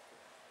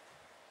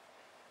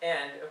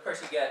 And of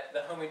course you get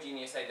the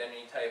homogeneous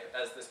identity type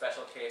as the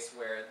special case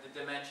where the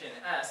dimension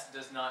S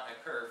does not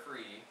occur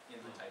free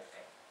in the type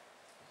A.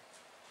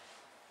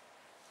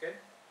 Good?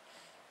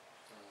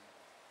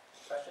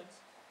 Questions?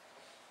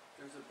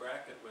 There's a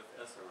bracket with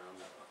S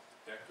around that,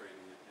 decorating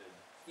it in.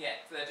 Yeah,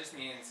 so that just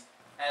means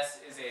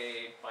S is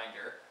a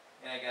binder,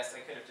 and I guess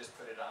I could have just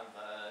put it on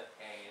the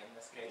A in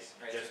this case,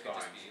 right? Just so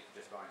it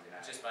could binds in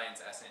A. just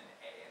binds S in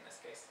A in this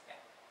case, yeah.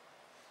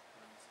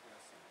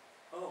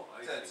 Oh,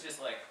 I see. So it's just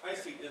like, I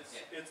see,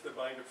 it's the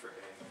binder for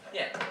A.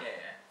 yeah.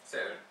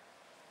 So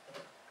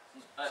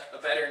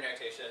a better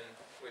notation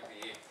would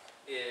be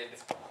id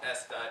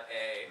S dot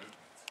A,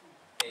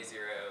 A0,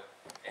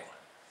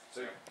 A1.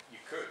 So you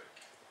could,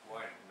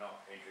 why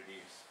not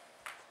introduce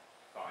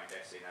bind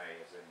S in A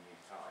as a new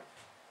type,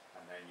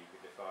 and then you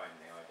could define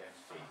the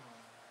identity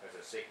as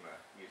a sigma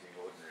using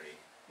ordinary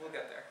We'll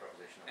get there.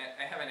 propositional.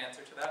 I have an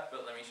answer to that,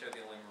 but let me show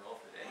the lim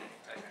rule for the identity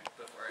type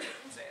before I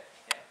say it.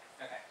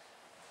 Yeah. Okay.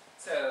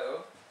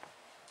 So,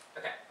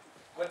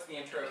 what's the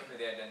intro for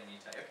the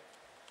identity type?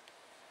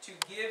 To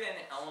give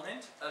an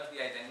element of the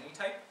identity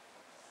type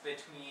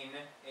between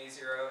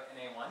A0 and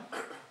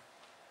A1,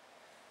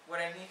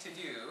 what I need to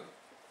do,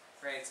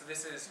 right, so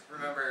this is,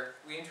 remember,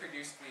 we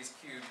introduced these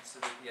cubes so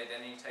that the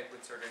identity type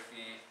would sort of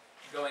be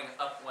going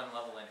up one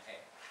level in A,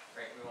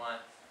 right? We want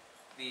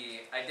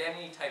the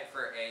identity type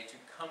for A to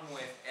come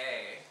with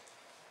A,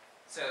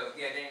 so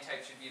the identity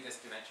type should be this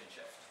dimension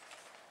shift.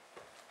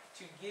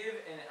 To give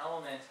an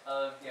element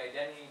of the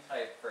identity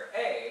type for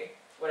A,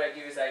 what I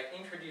do is I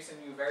introduce a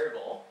new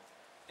variable,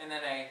 and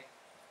then I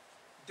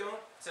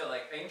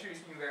introduce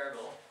a new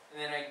variable,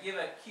 and then I give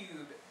a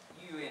cube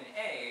U in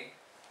A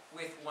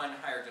with one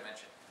higher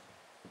dimension.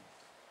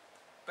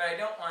 But I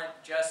don't want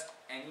just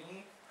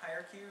any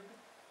higher cube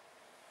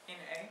in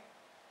A.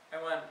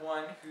 I want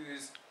one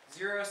whose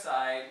 0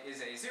 side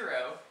is a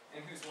 0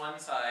 and whose 1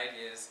 side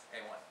is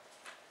a 1.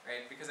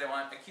 Right? Because I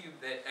want a cube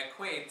that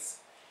equates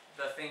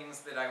the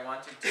things that I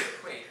wanted to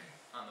equate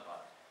on the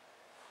bottom.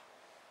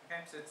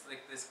 Okay, so it's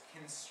like this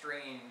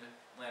constrained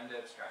lambda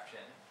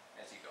abstraction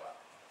as you go up.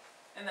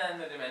 And then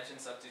the dimension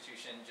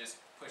substitution just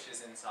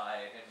pushes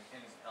inside and can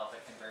alpha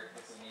convert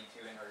if we need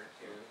to in order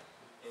to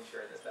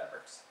ensure that that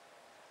works.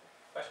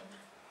 Question?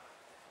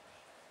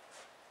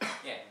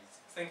 Yeah,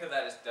 think of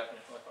that as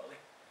definitional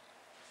equality.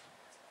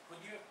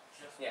 Could you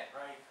just Yeah.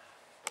 write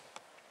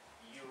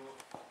u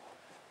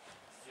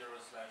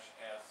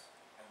 0/s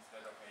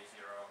instead of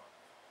a0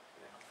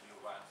 and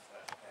u1/s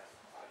instead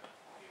of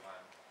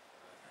v1?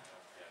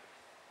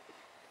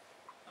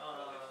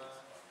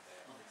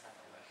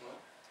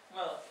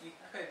 Well, you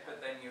could,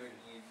 but then you would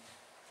need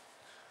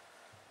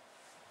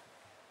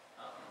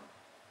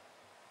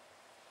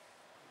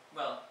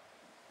well,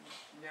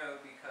 no,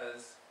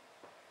 because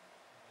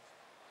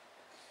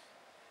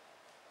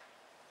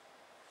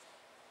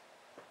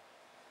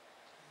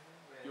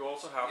You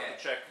also have Yeah,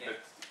 to check yeah. that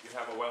you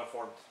have a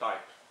well-formed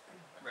type,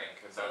 right.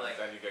 and So like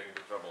then you get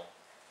into trouble.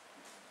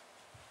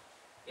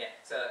 yeah,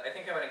 so I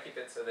think I want to keep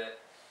it so that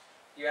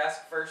you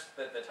ask first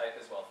that the type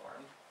is well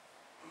formed.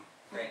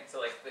 Right?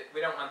 So like we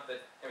don't want the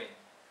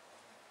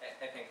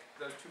I think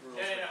those two rules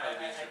would probably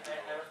be I was Yeah. asking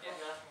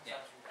Yeah.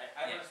 something.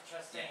 I Yeah. was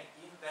just Yeah. saying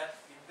in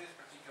this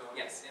particular rule,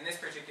 yes, in this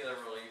particular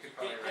rule you could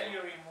probably can write you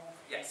remove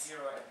Yes.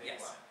 a0 and a1?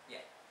 yes.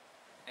 Yeah.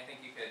 I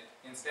think you could,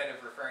 instead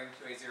of referring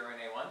to a 0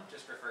 and a1,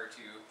 just refer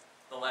to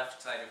the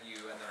left side of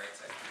u and the right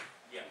side of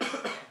u. Yeah.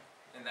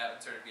 And that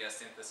would sort of be a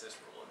synthesis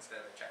rule instead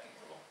of a checking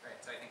rule,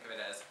 right? So I think of it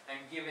as,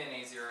 I'm given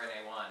a 0 and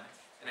a1,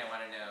 and I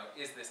want to know,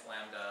 is this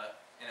lambda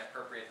an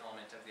appropriate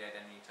element of the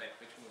identity type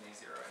between a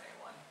 0 and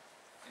a1?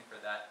 And for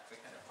that, we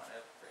kind of want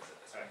to phrase it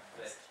this way,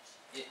 that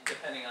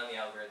depending on the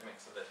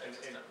algorithmics of the type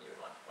system, you would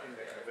want one In or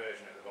the the other.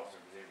 conversion at the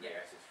bottom, presumably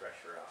Yeah. S is fresh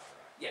for R,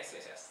 right? Yes,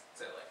 yes, yes.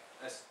 So like,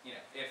 if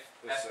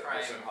There's S some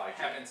prime hygiene.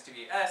 happens to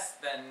be S,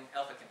 then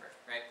alpha convert,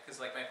 right? Because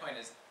like my point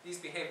is, these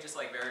behave just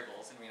like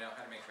variables, and we know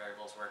how to make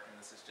variables work, and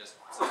this is just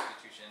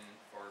substitution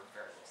for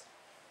variables.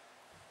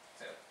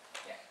 So,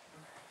 yeah.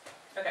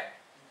 Okay.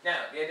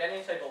 Now, the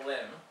identity type of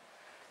lim.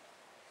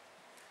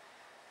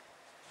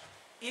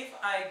 If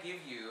I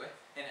give you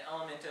an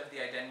element of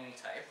the identity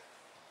type,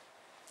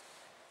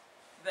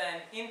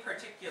 then in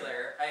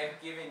particular, I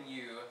have given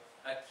you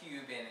a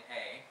cube in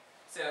A.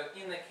 So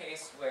in the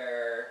case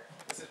where,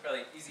 this is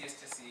probably easiest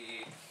to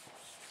see,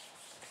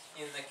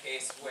 in the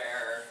case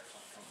where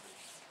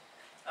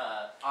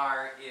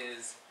R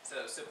is,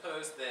 so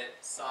suppose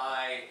that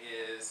psi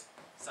is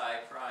psi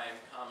prime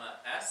comma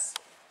S,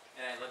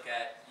 and I look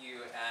at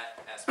U at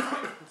S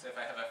prime, so if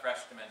I have a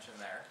fresh dimension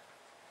there,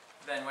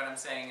 then what I'm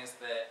saying is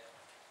that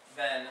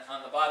then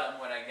on the bottom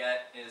what I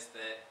get is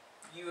that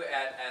U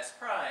at S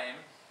prime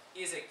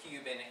is a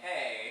cube in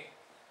A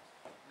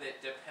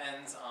that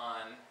depends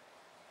on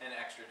an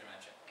extra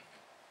dimension.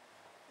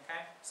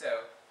 Okay?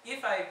 So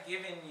if I've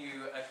given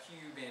you a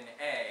cube in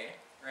A,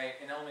 right,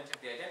 an element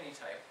of the identity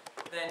type,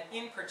 then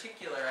in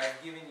particular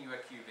I've given you a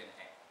cube in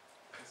A.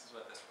 This is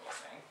what this rule is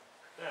saying.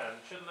 Dan,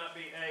 shouldn't that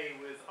be A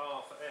with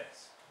R for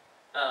S?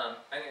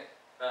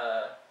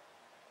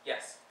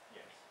 Yes.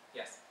 Yes.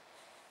 Yes.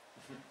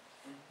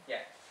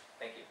 Yeah,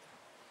 thank you.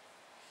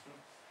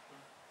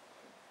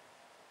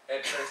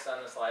 At first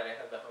on the slide I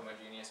have the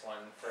homogeneous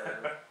one for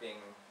being,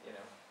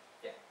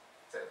 yeah,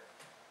 so.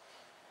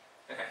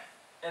 Okay,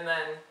 and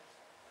then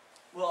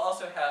we'll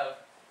also have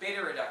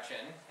beta reduction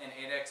and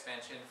eta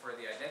expansion for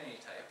the identity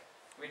type,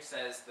 which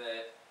says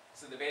that,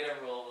 so the beta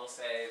rule will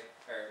say,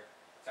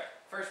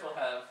 first we'll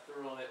have the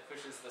rule that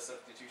pushes the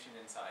substitution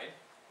inside,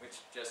 which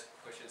just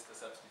pushes the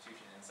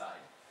substitution inside.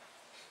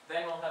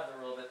 Then we'll have the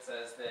rule that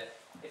says that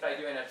if I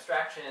do an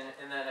abstraction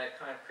and then a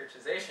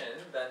concretization,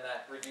 then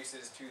that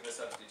reduces to the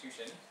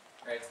substitution,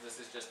 right? So this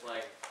is just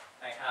like,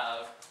 I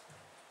have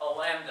a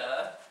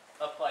lambda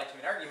applied to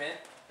an argument,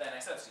 then I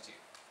substitute.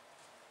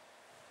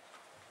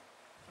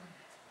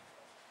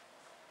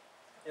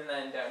 And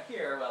then down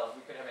here, well,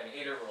 we could have an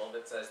eta rule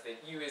that says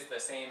that U is the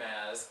same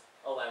as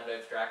a lambda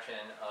abstraction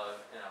of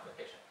an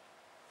application.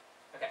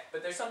 Okay,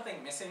 but there's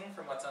something missing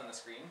from what's on the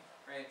screen,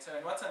 right? So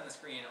in what's on the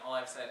screen, all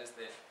I've said is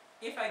that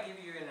if I give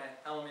you an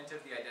element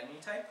of the identity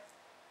type,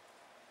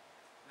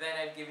 then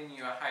I've given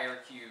you a higher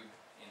cube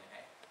in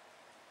A.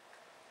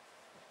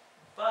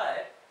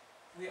 But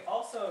we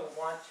also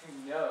want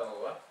to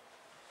know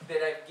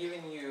that I've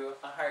given you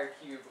a higher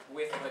cube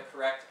with the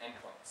correct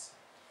endpoints.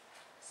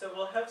 So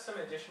we'll have some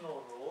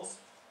additional rules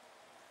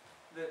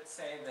that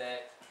say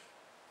that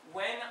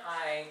when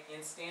I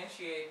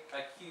instantiate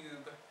a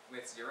cube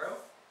with 0,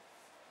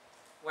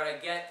 what I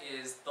get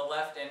is the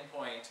left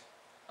endpoint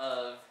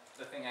of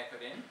the thing I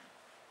put in.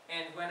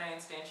 And when I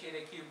instantiate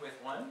a cube with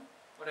 1,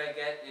 what I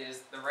get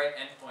is the right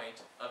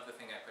endpoint of the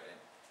thing I put in.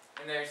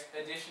 And there's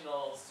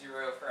additional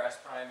 0 for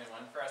s prime and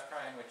 1 for s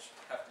prime, which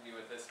have to do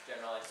with this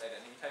generalized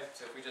identity type.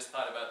 So if we just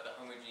thought about the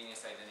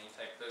homogeneous identity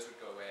type, those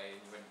would go away and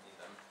you wouldn't need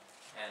them.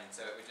 And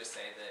so it would just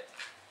say that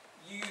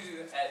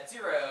u at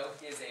 0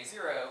 is a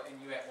 0 and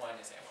u at 1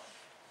 is a 1.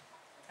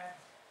 Okay?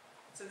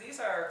 So these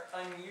are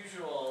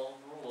unusual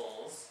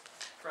rules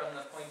from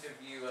the point of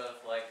view of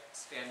like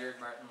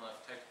standard Martin-Low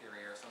type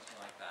theory or something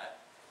like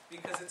that.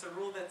 Because it's a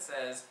rule that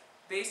says,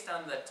 based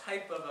on the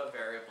type of a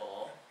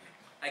variable,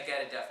 I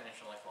get a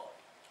definitional equality.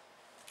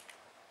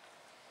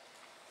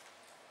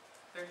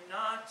 They're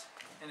not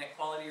an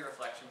equality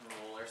reflection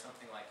rule or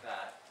something like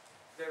that.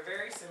 They're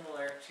very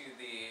similar to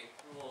the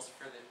rules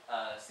for the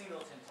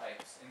singleton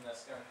types in the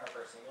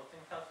Stone-Harper singleton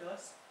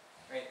calculus.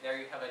 Right, there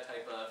you have a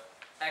type of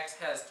x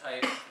has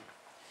type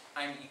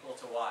I'm equal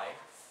to y,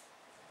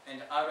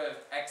 and out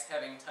of x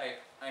having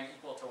type I'm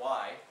equal to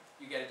y,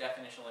 you get a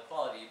definitional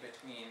equality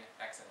between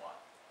x and y.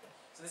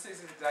 So this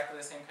is exactly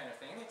the same kind of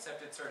thing,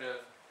 except it's sort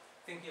of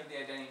thinking of the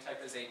identity type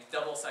as a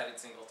double-sided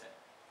singleton.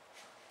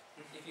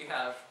 If you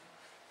have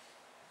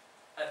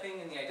a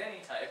thing in the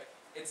identity type,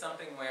 it's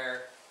something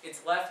where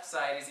its left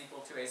side is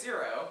equal to a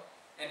 0,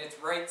 and its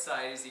right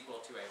side is equal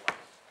to a 1.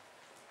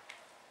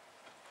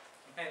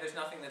 Okay, there's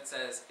nothing that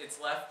says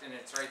its left and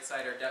its right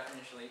side are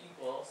definitionally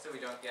equal, so we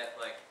don't get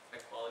like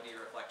equality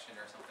reflection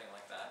or something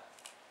like that.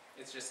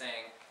 It's just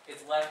saying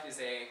its left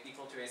is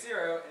equal to a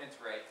 0, and its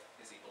right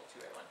is equal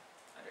to a 1.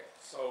 Andre?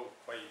 So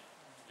by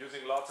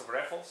using lots of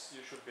raffles,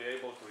 you should be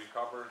able to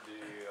recover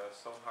the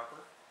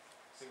Stone-Harper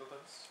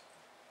singletons?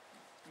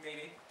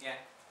 Maybe,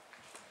 yeah.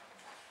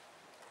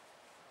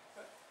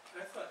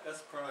 I thought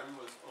S prime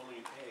was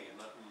only an A and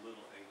not in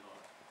little a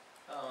naught.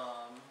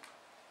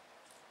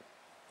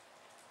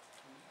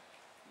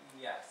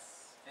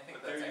 Yes. I think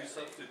But that's there you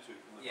actually,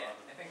 substitute in the yeah,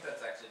 bottom. I think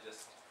that's actually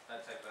just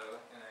a typo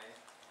in a,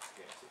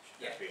 Yes, it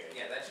should yeah, be a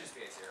yeah, that should just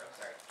be a 0,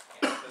 sorry.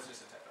 Yeah, that's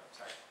just a typo,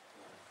 sorry.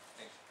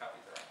 I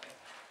copied the wrong thing.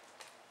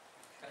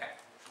 Okay.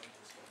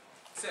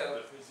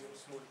 So, like,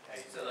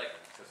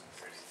 doesn't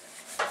really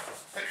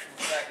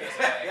that goes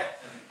away,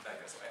 and that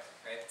goes away,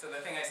 right? So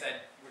the thing I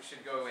said which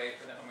should go away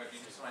for the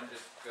homogeneous one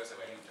just goes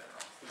away in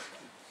general.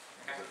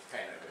 Okay. It's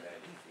kind of good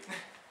idea.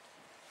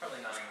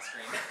 Probably not on the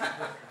screen.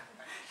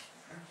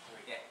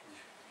 Yeah.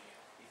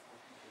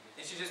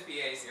 It should just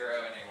be a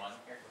 0 and a 1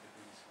 here.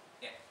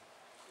 Yeah.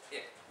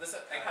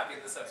 I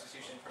copied the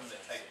substitution from the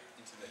type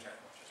into the term,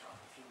 which is wrong.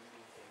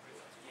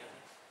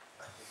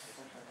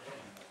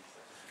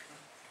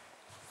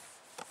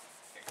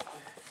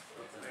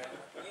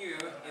 U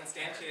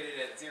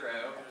instantiated at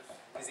 0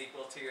 is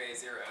equal to a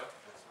 0.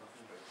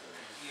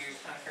 U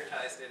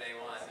concretized at a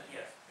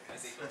 1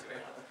 is equal to a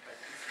 1.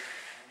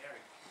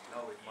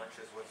 Now it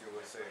matches what you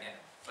were saying.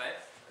 Yeah.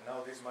 But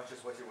Now this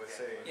matches what you were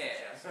saying.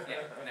 yeah, no,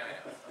 I know.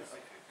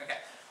 Okay.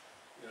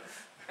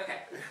 Okay.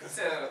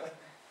 So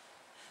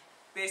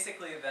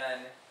basically,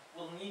 then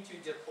we'll need to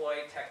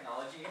deploy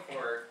technology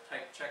for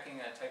type checking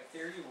a type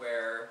theory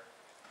where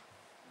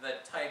the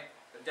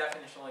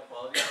definitional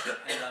equalities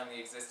depend on the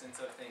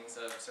existence of things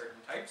of certain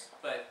types,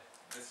 but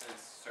this is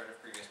sort of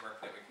previous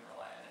work that we can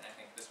rely on, and I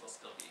think this will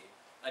still be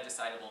a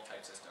decidable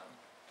type system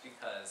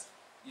because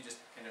you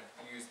just kind of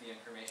use the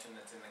information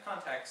that's in the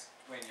context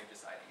when you're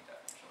deciding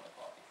definitional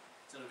equality.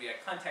 So it'll be a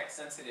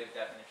context-sensitive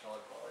definitional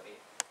equality,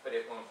 but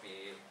it won't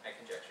be, I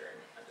conjecture, an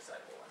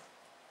undecidable one.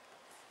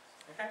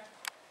 Okay?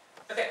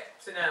 Okay,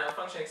 so now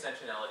function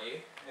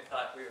extensionality. I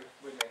thought we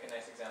would make a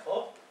nice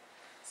example.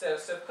 So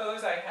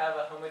suppose I have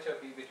a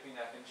homotopy between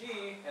f and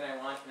g, and I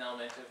want an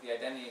element of the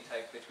identity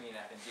type between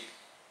f and g.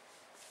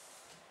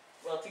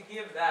 Well, to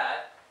give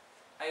that,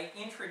 I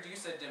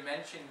introduce a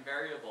dimension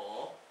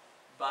variable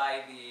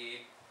by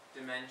the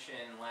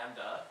dimension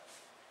lambda,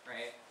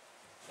 right?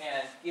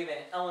 And give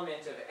an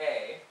element of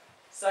A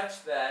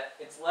such that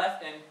its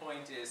left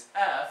endpoint is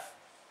f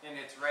and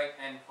its right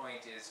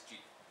endpoint is g.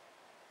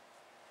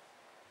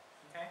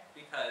 Okay?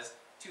 Because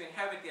to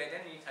inhabit the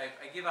identity type,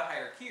 I give a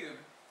higher cube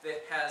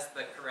that has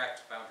the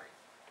correct boundary.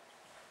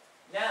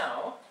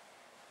 Now,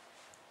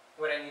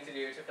 what I need to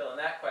do to fill in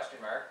that question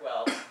mark,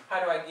 well,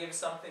 how do I give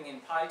something in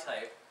pi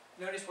type?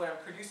 Notice what I'm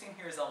producing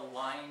here is a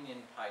line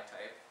in pi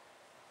type.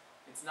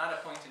 It's not a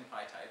point in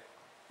pi type.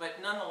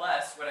 But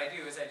nonetheless, what I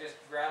do is I just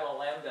grab a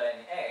lambda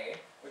in A,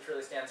 which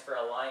really stands for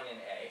a line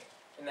in A,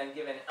 and then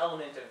give an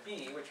element of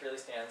B, which really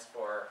stands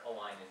for a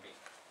line in B.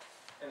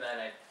 And then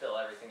I fill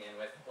everything in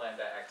with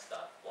lambda x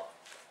dot blah.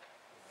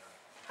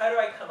 How do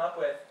I come up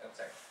with,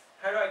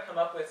 how do I come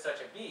up with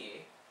such a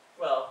B?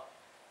 Well,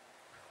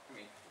 I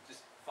mean,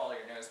 just follow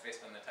your nose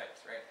based on the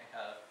types, right? I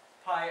have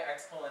pi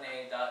x colon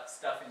A dot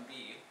stuff in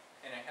B,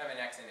 and I have an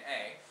x in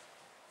A.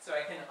 So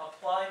I can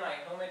apply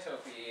my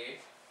homotopy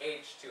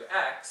h to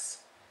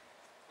x,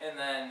 and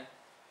then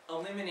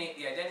eliminate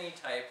the identity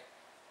type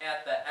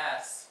at the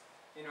s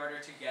in order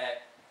to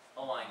get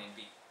a line in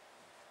B.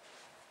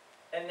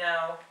 And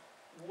now,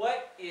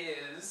 what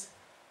is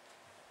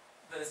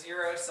the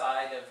 0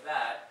 side of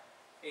that,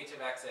 h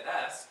of x at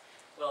s?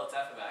 Well, it's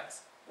f of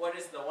x. What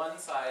is the one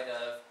side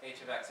of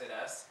h of x at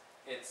s?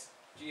 It's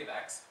g of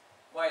x.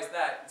 Why is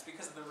that? It's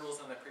because of the rules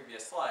on the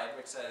previous slide,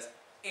 which says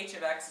h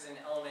of x is an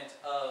element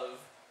of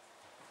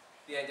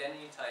the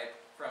identity type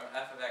from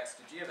f of x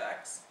to g of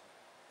x.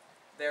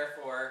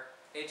 Therefore,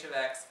 h of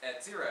x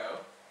at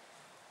 0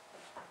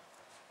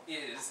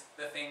 is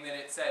the thing that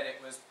it said it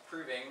was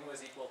proving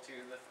was equal to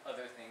the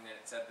other thing that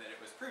it said that it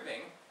was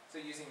proving. So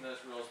using those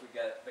rules, we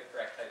get the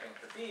correct typing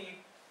for b,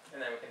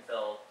 and then we can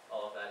fill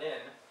all of that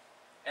in.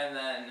 And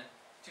then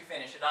to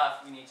finish it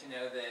off, we need to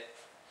know that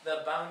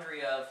the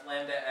boundary of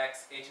lambda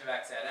x h of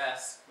x at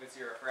s with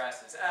 0 for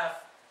s is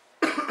f.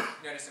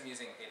 Notice I'm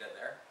using eta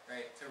there,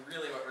 right? So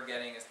really what we're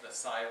getting is the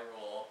psi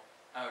rule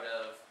out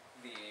of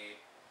the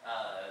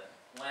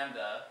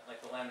lambda,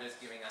 like the lambda is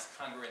giving us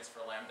congruence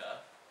for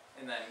lambda.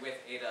 And then with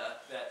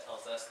eta, that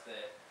tells us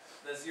that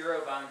the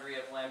 0 boundary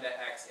of lambda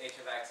x h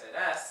of x at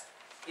s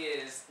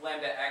is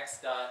lambda x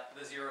dot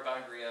the 0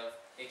 boundary of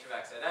h of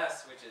x at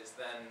s, which is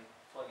then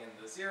plug in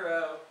the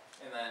 0,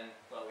 and then,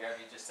 well, we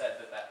already just said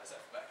that that was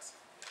f of x.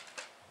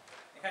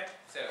 Okay,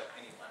 so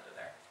I need lambda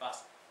there.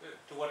 Boss.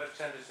 To what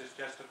extent is this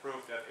just to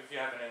prove that if you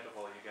have an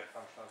interval, you get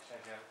functional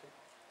extensionality?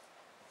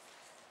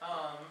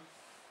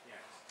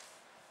 Yes.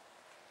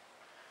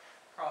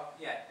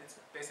 Yeah, it's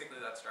basically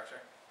that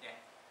structure. Yeah.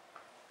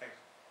 Thanks.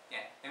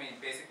 Yeah, I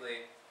mean,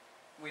 basically,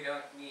 we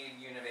don't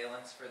need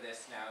univalence for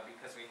this now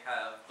because we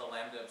have the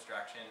lambda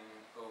abstraction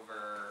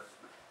over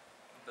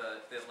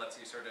that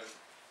lets you sort of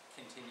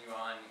continue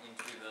on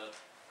into the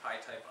pi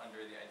type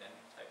under the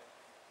identity type.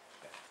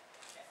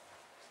 Yeah.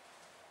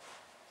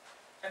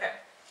 Okay.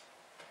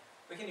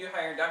 We can do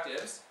higher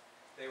inductives.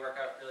 They work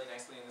out really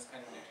nicely in this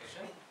kind of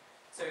notation.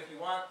 So if you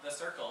want the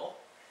circle,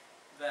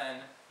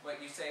 then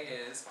what you say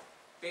is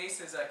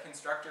base is a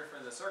constructor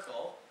for the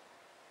circle,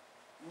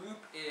 loop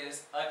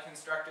is a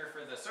constructor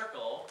for the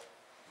circle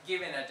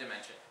given a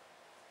dimension.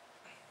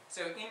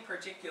 So in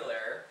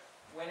particular,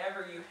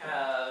 whenever you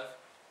have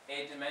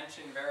a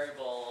dimension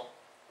variable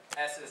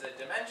s as a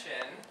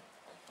dimension,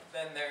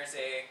 then there's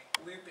a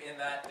loop in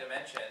that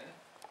dimension,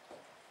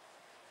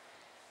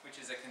 which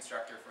is a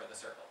constructor for the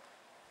circle.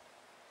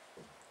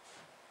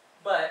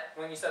 But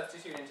when you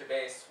substitute into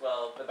base,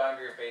 well, the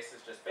boundary of base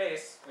is just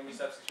base. When you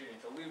substitute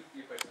into loop,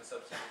 you push the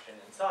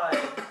substitution inside.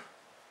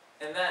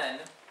 And then,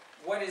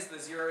 what is the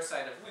 0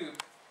 side of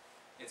loop?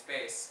 It's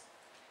base.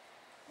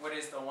 What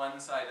is the 1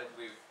 side of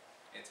loop?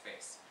 It's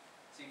base.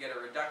 So you get a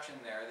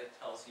reduction there that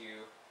tells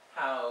you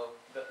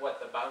what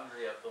the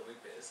boundary of the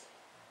loop is.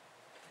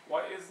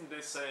 Why isn't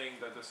this saying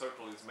that the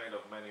circle is made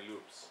of many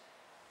loops?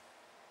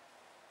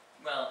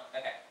 Well,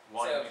 okay.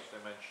 One so in each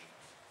dimension.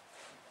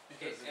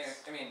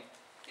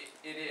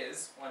 It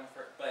is one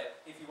for, but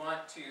if you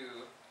want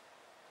to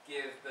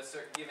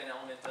give an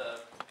element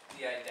of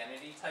the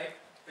identity type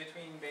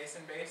between base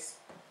and base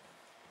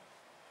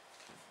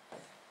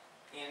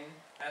in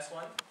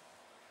S1,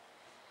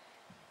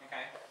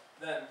 okay,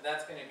 then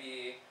that's going to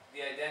be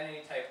the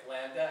identity type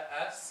lambda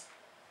s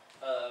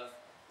of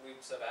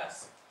loops of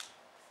s,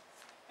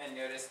 and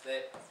notice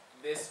that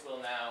this will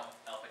now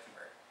alpha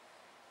convert.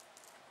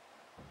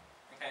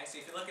 Okay, so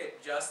if you look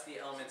at just the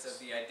elements of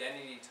the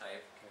identity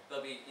type,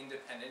 they'll be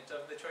independent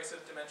of the choice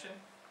of dimension.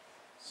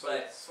 So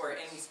but for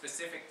any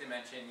specific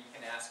dimension, you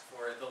can ask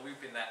for the loop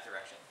in that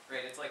direction,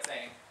 right? It's like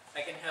saying, I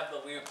can have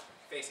the loop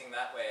facing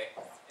that way,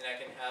 and I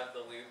can have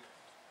the loop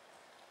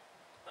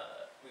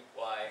loop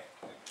y,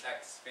 loop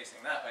x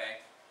facing that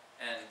way,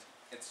 and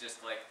it's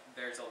just like,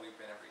 there's a loop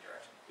in every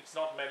direction. It's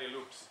not many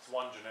loops, it's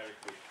one generic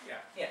loop.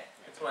 Yeah,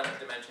 it's one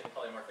dimension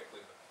polymorphic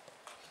loop.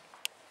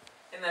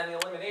 And then the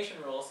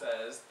elimination rule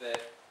says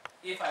that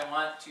if I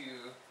want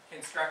to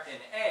construct an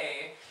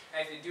A, I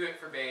have to do it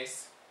for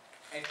base,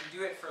 I have to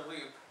do it for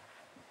loop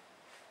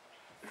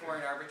for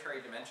an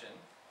arbitrary dimension.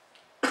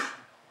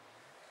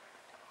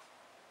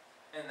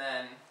 And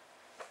then,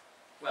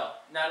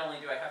 well, not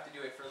only do I have to do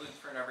it for loop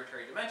for an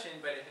arbitrary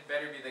dimension, but it had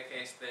better be the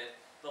case that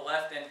the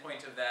left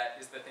endpoint of that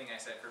is the thing I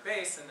said for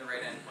base, and the right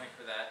endpoint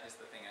for that is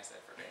the thing I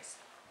said for base.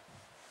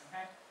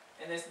 Okay?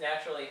 And this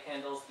naturally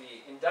handles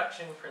the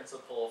induction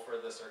principle for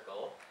the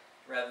circle,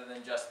 rather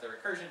than just the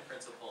recursion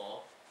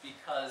principle,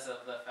 because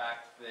of the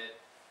fact that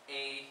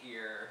A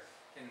here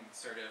can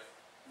sort of,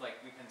 like,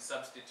 we can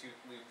substitute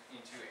loop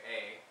into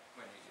A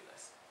when we do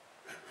this.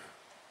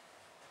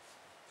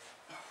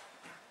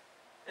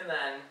 And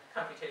then,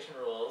 computation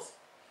rules.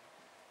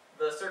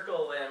 The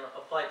circle limb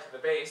applied to the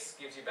base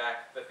gives you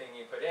back the thing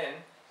you put in.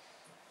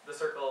 The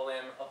circle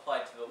limb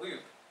applied to the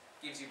loop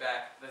gives you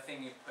back the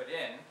thing you put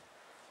in,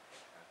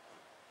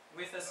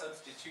 with a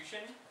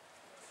substitution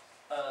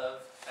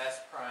of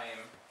S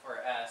prime for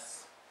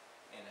S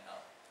in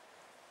L.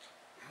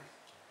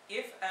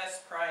 If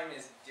S prime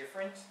is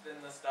different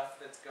than the stuff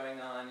that's going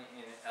on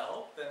in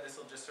L, then this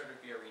will just sort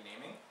of be a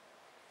renaming.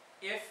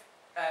 If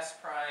S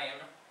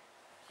prime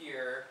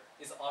here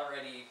is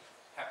already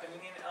happening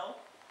in L,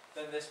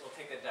 then this will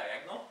take a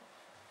diagonal.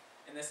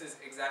 And this is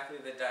exactly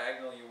the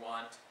diagonal you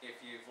want if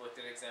you've looked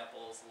at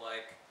examples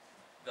like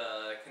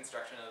the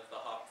construction of the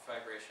hop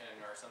vibration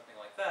or something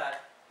like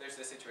that. There's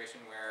this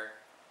situation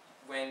where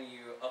when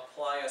you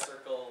apply a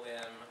circle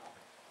limb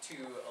to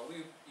a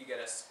loop, you get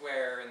a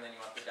square, and then you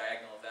want the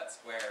diagonal of that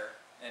square,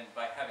 and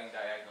by having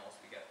diagonals,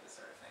 we get this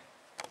sort of thing.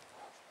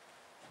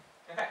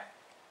 Okay,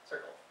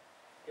 circle.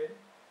 Good?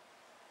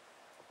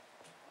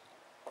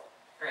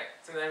 Alright,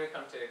 so then we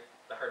come to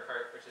the hard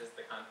part, which is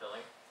the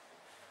confilling.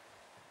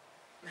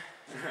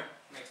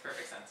 Makes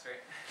perfect sense,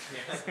 right?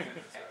 Yes.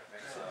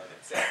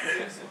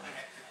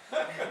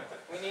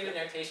 We need a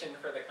notation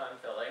for the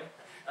confilling.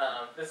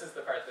 This is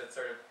the part that's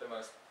sort of the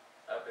most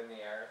up in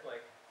the air,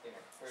 like, you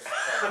know, we're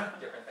trying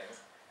different things.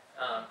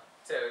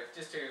 So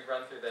just to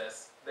run through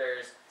this,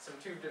 there's some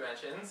tube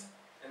dimensions,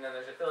 and then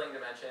there's a filling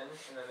dimension,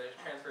 and then there's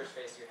a transverse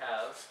space you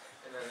have,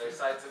 and then there's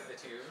sides of the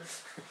tube,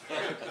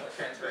 and a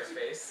transverse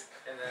space,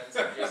 and then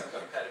some adjacent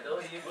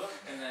compatibility,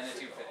 and then a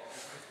tube fitting.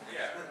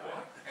 Yeah.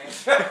 Right?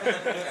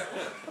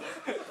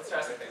 Let's try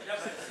something.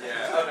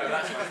 Yeah. Oh no,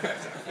 that's much better.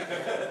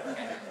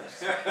 Okay.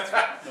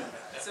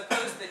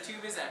 Suppose the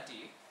tube is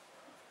empty.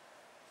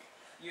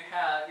 You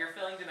have, your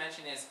filling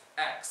dimension is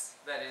x,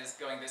 that is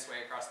going this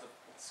way across the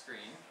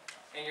screen,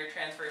 and your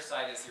transverse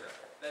side is 0.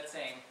 That's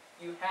saying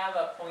you have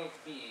a point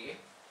B,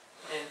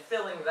 and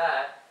filling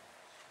that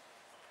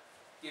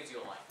gives you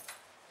a line.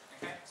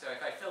 Okay? So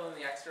if I fill in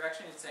the x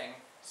direction, it's saying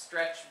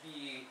stretch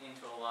B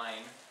into a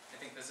line. I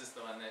think this is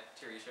the one that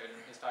Thierry showed in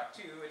his talk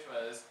too, which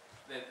was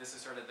that this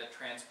is sort of the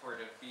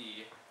transport of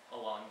B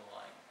along the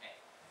line A.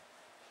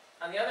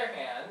 On the other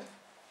hand,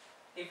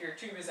 if your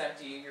tube is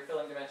empty, your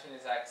filling dimension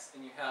is x,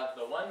 and you have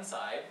the one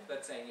side,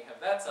 that's saying you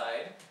have that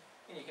side,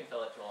 and you can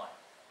fill it to a line.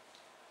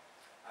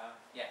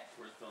 Yeah.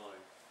 Where's the line?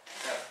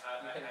 So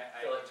you can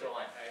fill it to a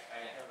line.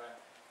 I have a,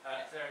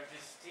 they're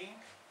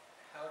distinct.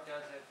 How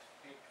does it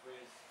fit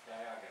with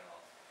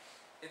diagonals?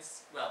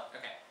 It's, well,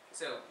 okay.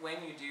 So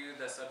when you do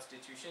the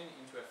substitution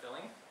into a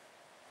filling,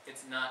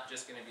 it's not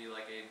just going to be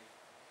like a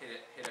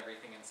hit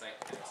everything in sight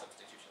kind of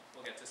substitution.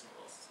 We'll get to some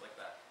rules like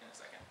that in a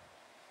second.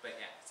 But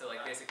yeah, so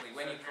like basically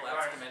when you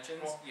collapse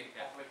dimensions,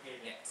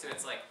 yeah, so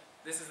it's like,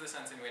 this is the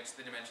sense in which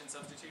the dimension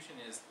substitution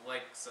is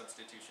like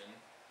substitution,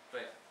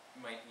 but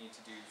might need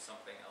to do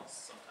something else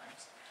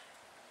sometimes.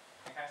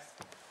 Okay?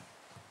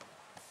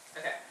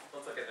 Okay,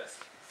 let's look at this.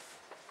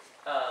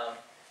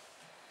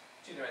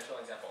 Two-dimensional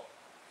example.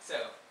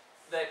 So,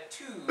 the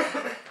tube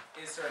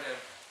is sort of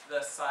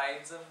the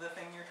sides of the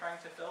thing you're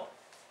trying to fill,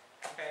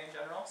 okay, in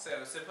general.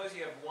 So, suppose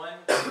you have one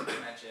tube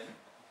dimension,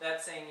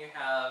 that's saying you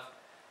have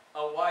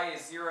a y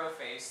is 0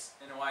 face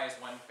and a y is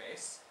 1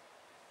 face.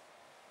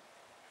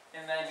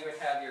 And then you would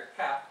have your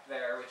cap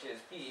there, which is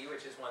B,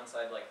 which is one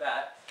side like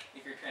that.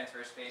 If your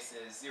transverse space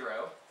is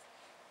 0,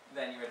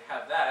 then you would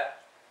have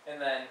that. And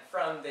then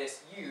from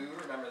this U,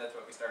 remember that's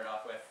what we started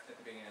off with at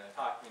the beginning of the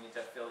talk, you need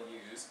to fill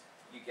U's.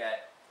 You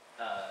get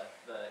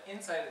the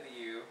inside of the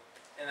U,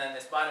 and then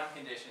this bottom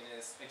condition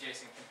is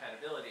adjacent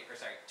compatibility, or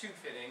sorry, tube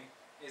fitting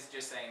is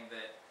just saying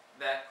that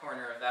that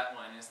corner of that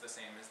one is the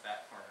same as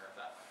that corner of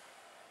that one.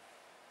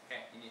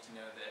 Okay, you need to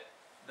know that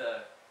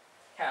the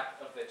cap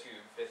of the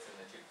tube fits in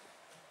the tube.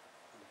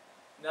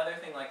 Another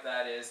thing like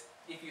that is,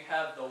 if you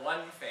have the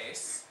one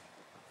face,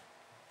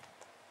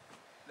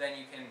 then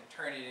you can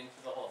turn it into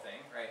the whole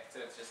thing, right? So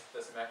it's just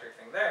the symmetric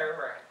thing there,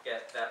 where I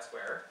get that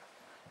square.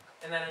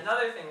 And then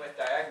another thing with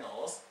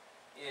diagonals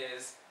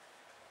is,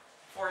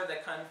 for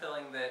the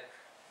confilling that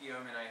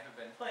Guillaume and I have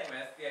been playing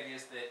with, the idea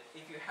is that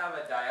if you have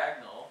a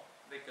diagonal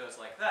that goes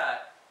like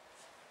that,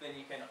 then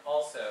you can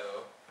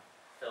also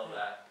fill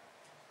that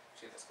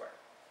to the square.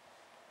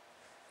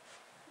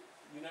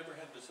 You never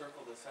had to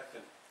circle the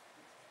second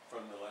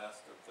from the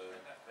last of the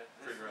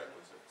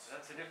prerequisites.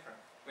 That's a different.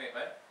 Wait,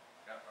 what?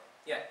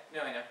 Yeah,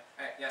 no, I know.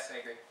 Yes, I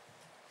agree.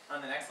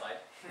 On the next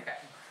slide. Okay.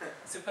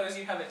 Suppose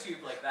you have a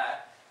tube like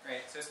that,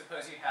 right? So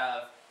suppose you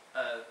have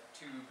a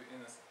tube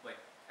in this,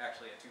 like,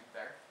 actually a tube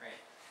there, right?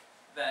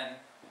 Then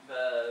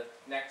the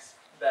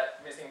next, that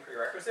missing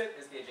prerequisite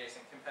is the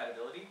adjacent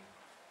compatibility,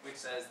 which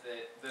says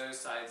that those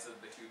sides of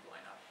the tube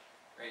line up,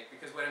 right?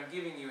 Because what I'm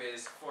giving you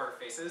is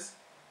 4 faces,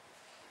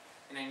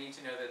 and I need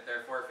to know that there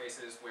are 4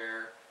 faces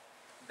where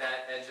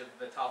that edge of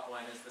the top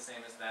one is the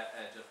same as that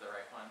edge of the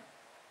right one,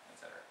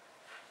 etc.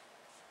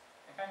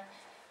 Okay?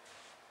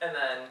 And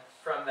then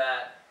from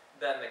that,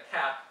 then the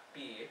cap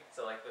B,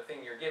 so like the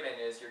thing you're given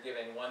is you're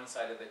given one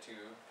side of the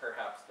tube,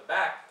 perhaps the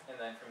back, and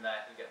then from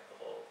that you get the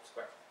whole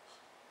square.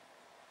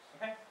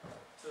 Okay?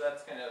 So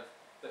that's kind of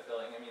the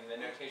filling. I mean, the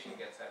notation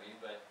gets heavy,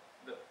 but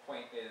the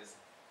point is,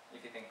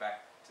 if you think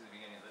back to the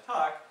beginning of the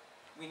talk,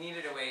 we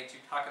needed a way to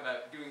talk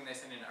about doing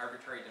this in an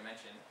arbitrary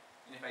dimension.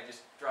 And if I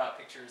just draw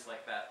pictures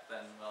like that,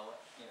 then, well,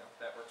 you know,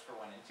 that works for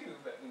 1 and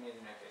 2, but we need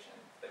a notation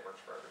that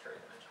works for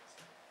arbitrary dimensions.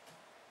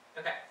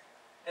 Okay.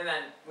 And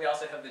then we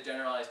also have the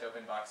generalized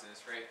open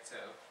boxes, right? So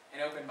an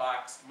open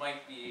box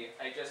might be,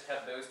 I just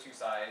have those 2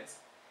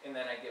 sides, and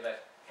then I give a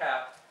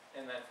cap,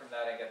 and then from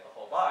that I get the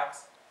whole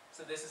box.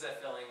 So this is a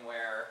filling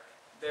where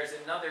there's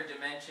another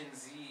dimension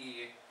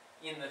z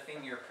in the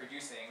thing you're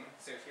producing.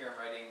 So here I'm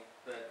writing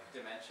the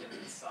dimension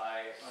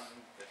psi on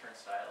the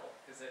turnstile,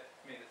 because it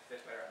made it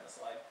fit better on the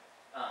slide.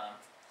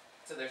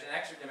 So there's an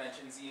extra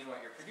dimension z in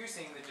what you're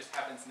producing that just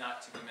happens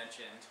not to be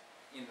mentioned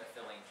in the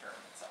filling term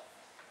itself.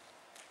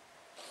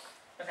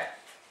 Okay,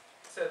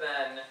 so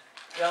then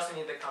we also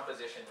need the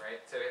composition, right?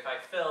 So if I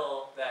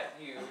fill that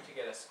U to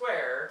get a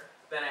square,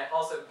 then I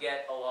also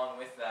get along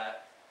with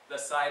that the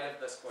side of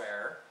the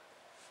square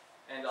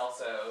and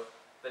also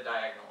the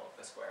diagonal of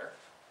the square.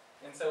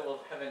 And so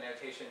we'll have a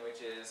notation which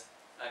is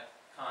a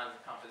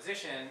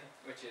composition,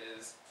 which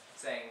is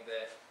saying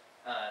that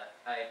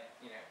I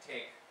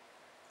take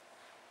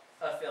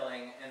a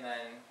filling and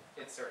then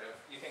it's sort of,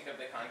 you think of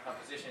the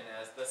composition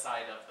as the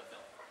side of the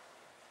filling.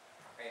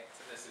 Right?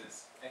 So this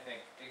is, I think,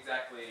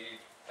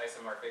 exactly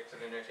isomorphic to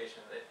the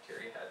notation that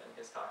Thierry had in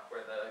his talk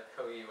where the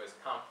co-e was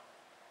comp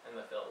and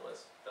the fill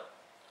was fill.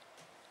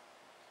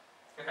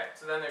 Okay,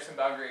 so then there's some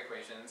boundary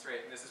equations,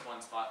 right? This is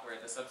one spot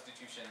where the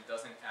substitution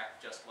doesn't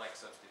act just like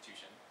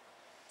substitution.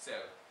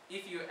 So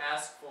if you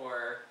ask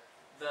for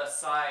the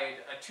side,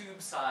 a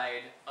tube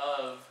side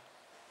of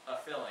a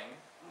filling,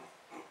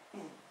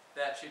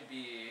 that should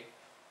be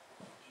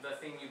the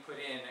thing you put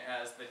in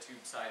as the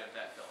tube side of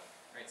that filling,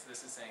 right? So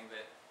this is saying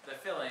that the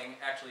filling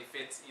actually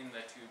fits in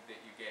the tube that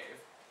you gave,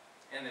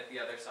 and that the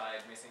other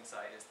side, missing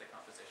side, is the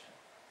composition.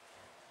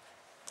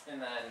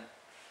 And then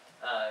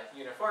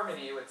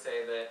uniformity would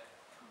say that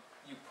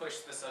you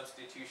push the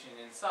substitution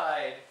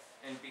inside,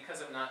 and because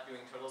of not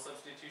doing total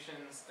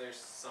substitutions, there's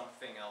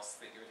something else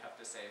that you would have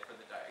to say for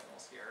the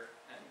diagonals here,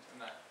 and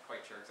I'm not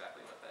quite sure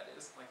exactly what that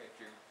is. Like I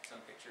drew some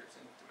pictures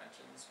in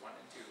dimensions 1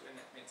 and 2, and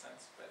it made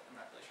sense, but I'm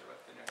not really sure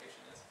what the notation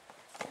is.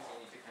 Because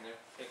you need to kind of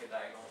take a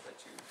diagonal of the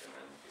tube and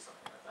then do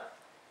something like that.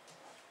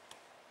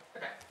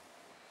 Okay.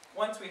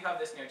 Once we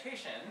have this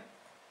notation,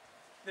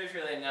 there's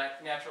really a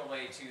natural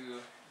way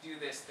to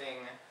do this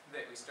thing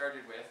that we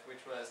started with,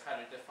 which was how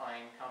to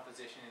define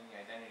composition in the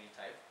identity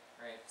type,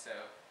 right? So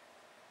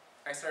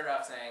I started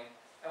off saying,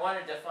 I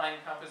want to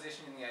define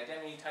composition in the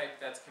identity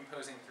type that's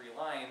composing 3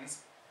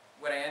 lines.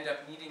 What I end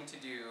up needing to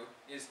do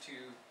is to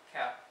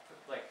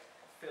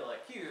fill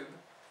a cube.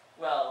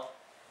 Well,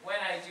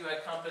 when I do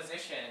a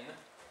composition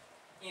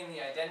in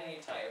the identity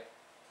type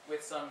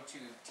with some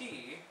tube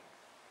T,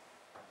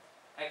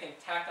 I can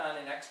tack on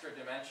an extra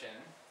dimension,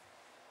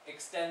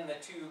 extend the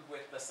tube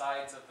with the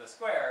sides of the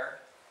square,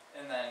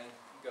 and then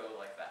go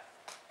like that.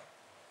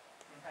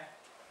 Okay?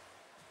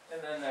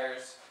 And then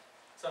there's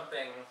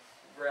something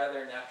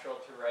rather natural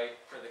to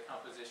write for the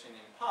composition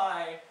in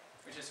pi,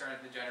 which is sort of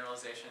the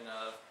generalization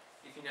of,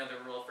 if you know the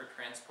rule for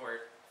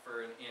transport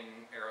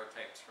in arrow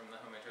types from the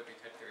Homotopy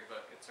type theory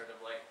book, it's sort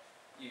of like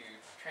you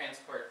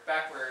transport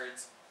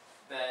backwards,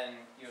 then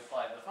you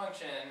apply the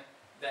function,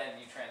 then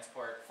you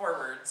transport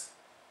forwards,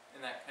 and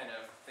that kind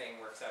of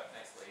thing works out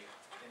nicely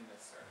in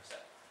this sort of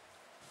set.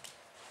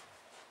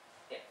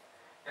 Yeah.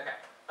 Okay.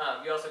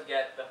 You also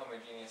get the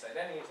homogeneous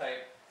identity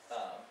type.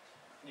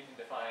 You can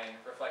define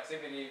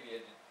reflexivity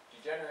via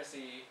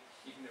degeneracy.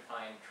 You can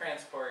define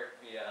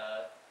transport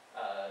via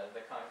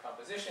the Coquand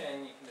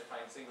composition. You can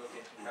define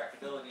singleton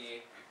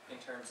contractibility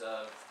in terms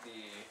of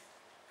the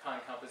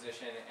Coquand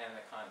composition and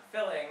the Coquand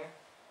filling.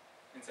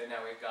 And so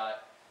now we've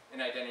got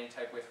an identity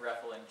type with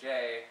refl and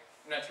J.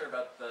 I'm not sure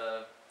about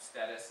the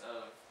status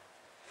of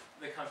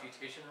the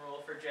computation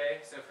rule for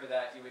J. So for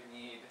that you would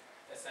need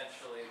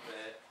essentially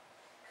the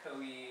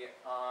co-e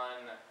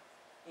on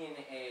in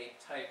a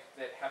type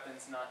that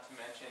happens not to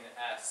mention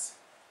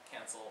S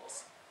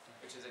cancels,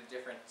 which is a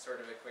different sort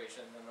of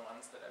equation than the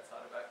ones that I've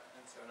thought about,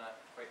 and so not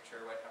quite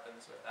sure what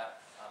happens with that.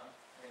 I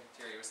think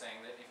Thierry was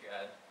saying that if you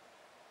add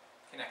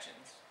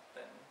connections,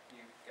 then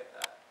you get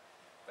that.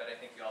 But I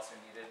think you also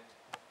needed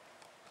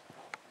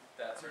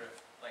that sort of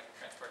like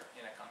transport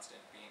in a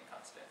constant being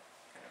constant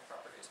kind of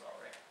property as well,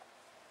 right?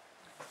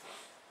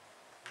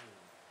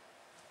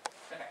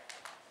 Okay.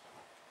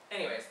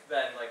 Anyways,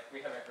 then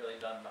we haven't really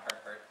done the hard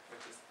part,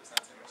 which is the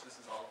sense in which this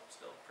is all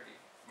still pretty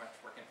much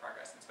work in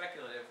progress and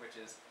speculative, which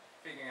is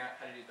figuring out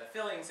how to do the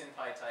fillings in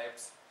pi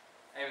types.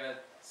 I have a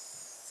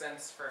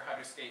sense for how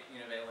to state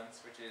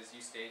univalence, which is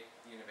you state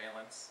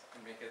univalence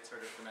and make it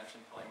sort of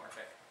dimension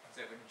polymorphic.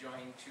 So it would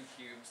join 2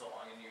 cubes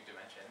along a new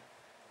dimension.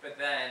 But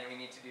then we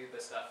need to do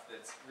the stuff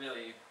that's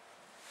really,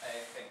 I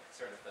think,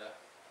 sort of the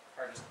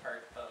hardest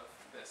part of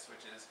this,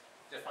 which is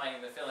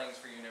defining the fillings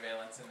for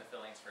univalence and the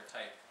fillings for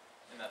type.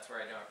 And that's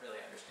where I don't really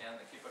understand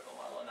the cubical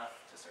model enough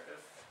to sort of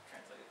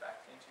translate it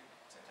back into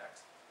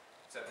syntax.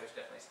 So there's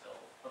definitely still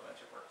a bunch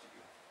of work to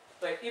do.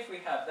 But if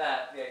we have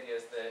that, the idea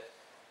is that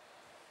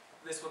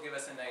this will give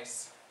us a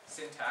nice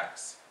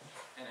syntax,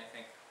 and I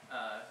think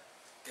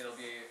it'll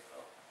be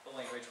a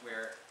language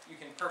where you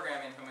can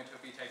program in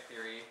homotopy type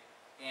theory,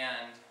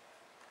 and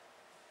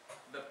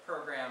the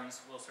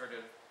programs will sort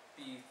of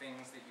be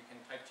things that you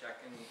can type check,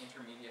 and the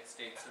intermediate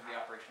states of the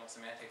operational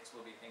semantics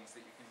will be things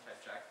that you can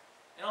type check.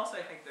 And also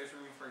I think there's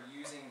room for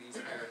using these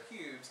kind of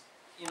cubes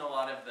in a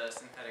lot of the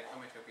synthetic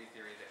homotopy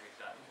theory that we've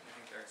done. I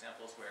think there are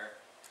examples where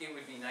it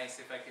would be nice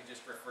if I could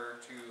just refer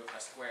to a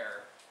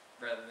square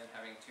rather than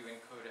having to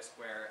encode a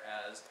square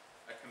as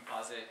a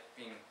composite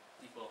being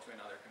equal to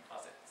another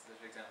composite. So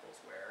there's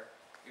examples where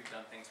we've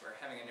done things where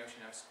having a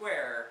notion of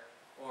square,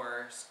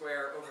 or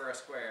square over a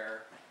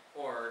square,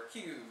 or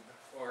cube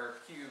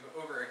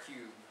over a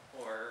cube,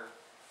 or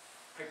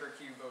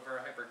hypercube over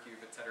a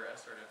hypercube, etc.,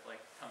 sort of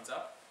like comes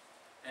up.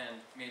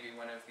 And maybe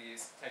one of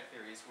these type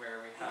theories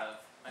where we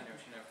have a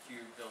notion of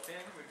cube built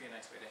in would be a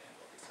nice way to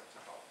handle these sorts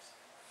of problems.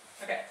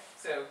 Okay,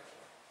 so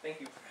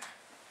thank you.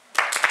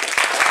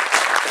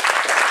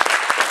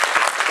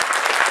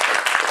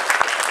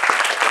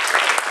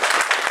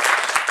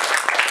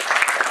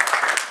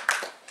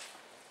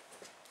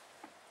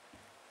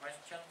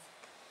 Questions?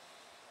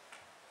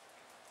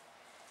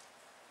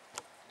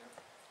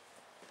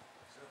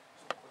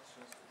 Some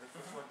questions. The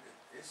first one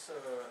is,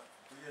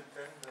 do you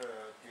intend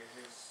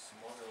his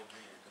model to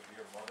be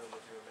a model of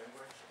your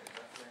language?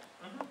 Exactly.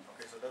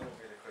 Okay, so that would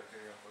be the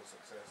criteria for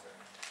success then.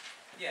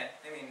 Yeah,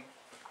 I mean,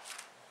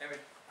 I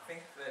would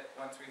think that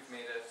once we've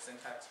made a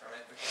syntax from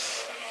it, we can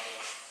have other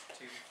models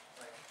too.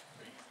 Like,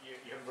 You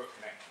haven't put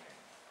connection in.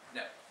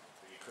 No.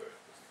 But you could.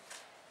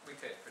 We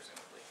could,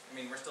 presumably. I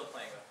mean, we're still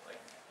playing with, like,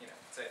 you know,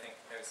 so I think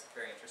I was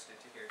very interested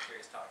to hear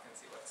Terry's talk and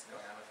see what's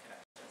going on with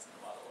connections in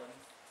the model, and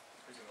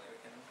presumably we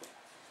can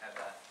add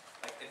that.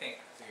 Like, I think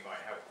you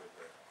might help with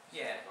the...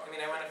 yeah, I mean,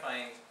 I want to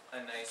find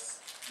a nice,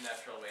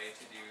 natural way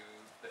to do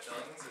the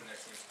fillings, and there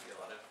seems to be a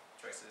lot of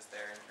choices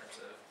there in terms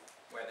of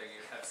whether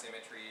you have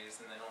symmetries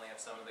and then only have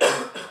some of the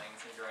fillings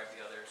and derive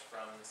the others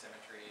from the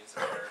symmetries,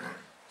 or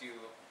do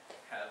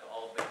have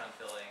all of the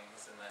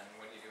confillings, and then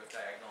what do you do with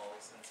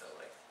diagonals, and so,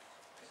 like,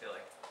 I feel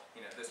like,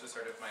 you know, this was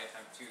sort of my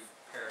attempt to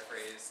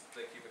paraphrase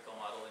the cubical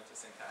model into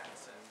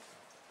syntax, and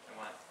I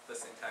want the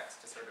syntax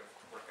to sort of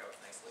work out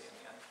nicely in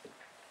the end.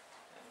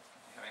 And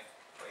I haven't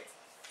quite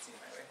seen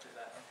my way through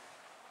that.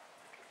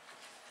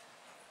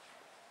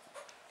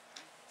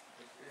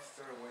 Is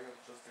there a way of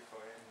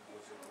justifying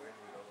what you're doing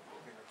without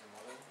looking at the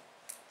model?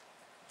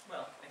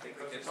 Well, I think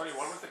we could. Sorry,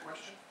 what was the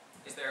question?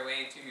 Is there a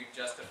way to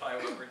justify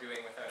what we're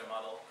doing without a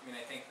model? I mean,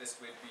 I think this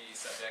would be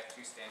subject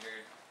to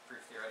standard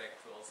proof theoretic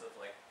tools of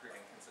like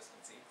proving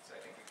consistency. So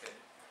I think we could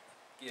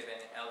give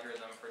an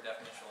algorithm for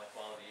definitional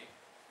equality,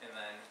 and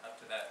then up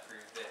to that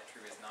prove that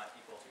true is not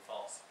equal to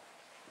false.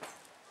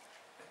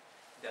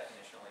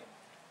 Definitionally.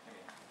 I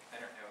mean, I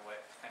don't know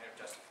what kind of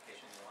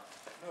justification you want.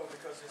 No,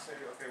 because you say,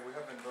 okay, we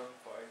haven't done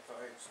 5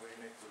 types, we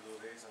need to do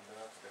this, and then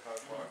that's the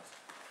hard part.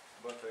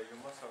 But you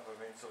must have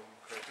some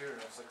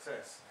criterion of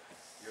success.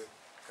 You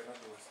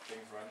cannot do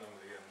things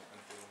randomly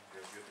until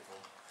they're beautiful.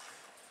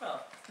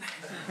 Well,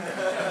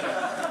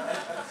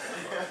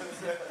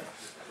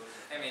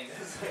 I mean,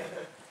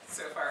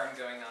 so far I'm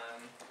going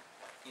on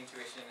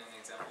intuition and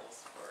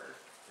examples for,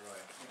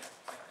 Right. you know,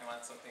 I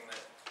want something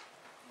that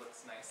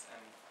looks nice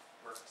and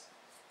works,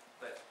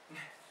 but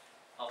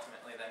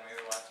ultimately then we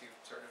would want to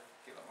sort of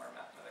give a more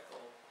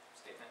mathematical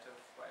statement of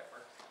why it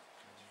works,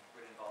 which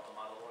would involve a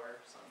model or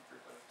some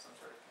proof of some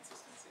sort of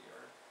consistency,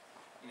 or,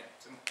 you know,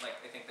 some,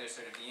 like, I think there's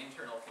sort of the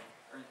internal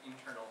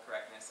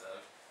correctness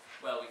of,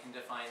 well, we can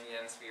define the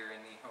n-sphere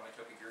and the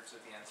homotopy groups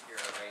of the n-sphere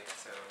are right,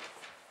 so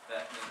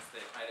that means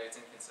that either it's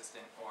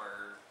inconsistent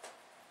or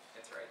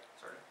it's right,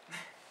 sort of.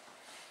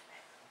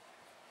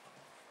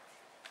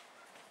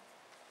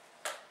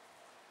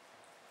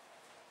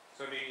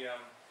 So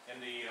in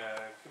the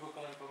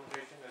cubical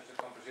implementation, there's a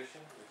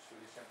composition which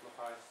really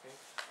simplifies things.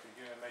 Could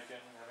you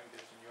imagine having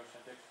this in your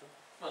syntax too?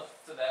 Well,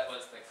 so that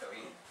was the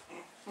COE.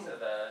 So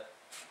the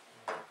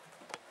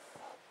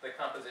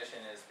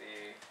composition is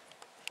the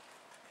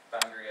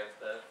boundary of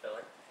the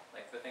filler.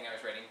 Like the thing I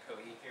was writing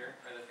COE here,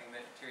 or the thing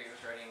that Thierry was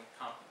writing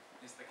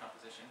is the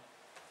composition.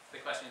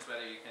 The question is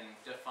whether you can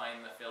define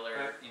the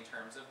filler in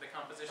terms of the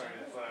composition, Sorry,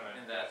 that's what I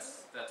meant. and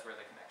that's where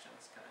the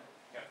connections come in.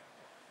 Yeah.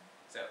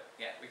 So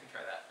yeah, we can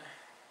try that.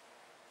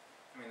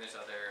 I mean, there's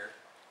other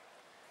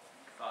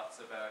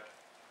thoughts about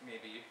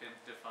maybe you could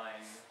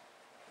define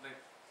the.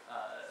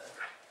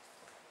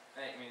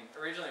 I mean,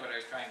 originally what I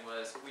was trying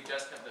was we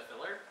just have the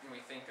filler, and we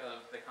think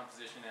of the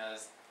composition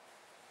as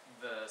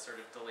the sort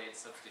of delayed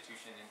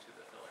substitution into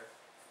the filler,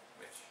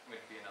 which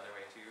would be another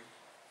way to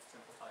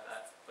simplify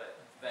that. But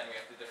then we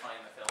have to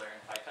define the filler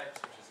in pi types,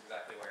 which is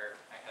exactly where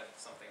I had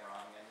something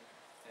wrong, and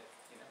it,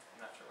 you know,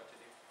 I'm not sure what to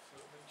do. So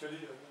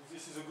actually,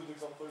 this is a good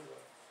example.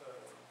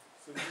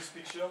 So in these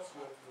pictures, you have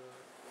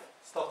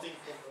starting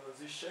from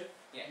this shape,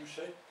 Yeah. U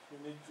shape, you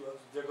need to have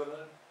the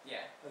diagonal,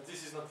 Yeah. and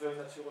this is not very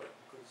natural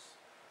because,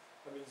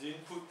 I mean, the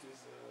input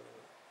is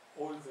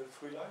all the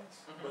 3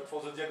 lines, but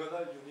for the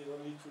diagonal you need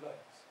only 2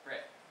 lines.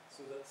 Right.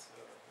 So that's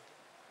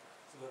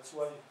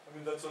why. I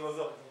mean, that's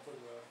another example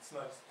where it's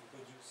nice to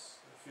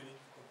reduce filling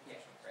to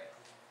computation. Yeah, right.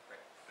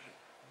 Right.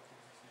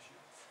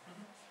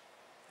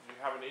 You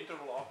have an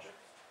interval object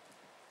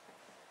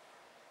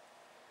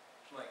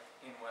Like,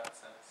 in what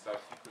sense? that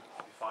you could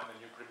define a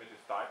new primitive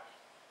type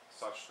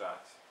such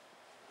that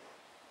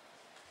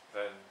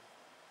then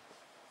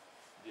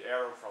the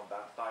arrow from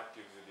that type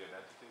gives you the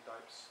identity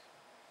types.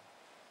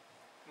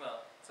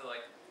 Well, so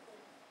like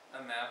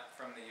a map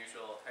from the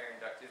usual higher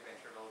inductive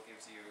interval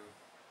gives you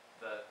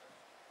the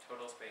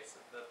total space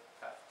of the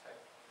path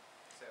type.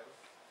 So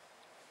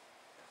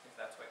if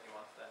that's what you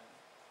want, then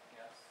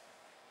yes.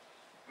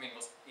 I mean,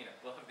 we'll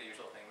have the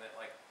usual thing that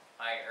like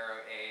I arrow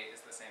A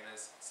is the same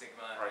as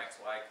sigma Right.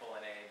 xy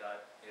colon A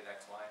dot id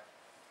xy.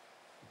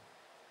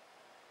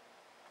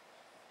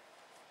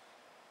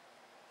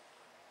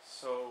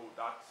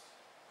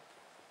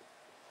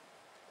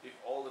 if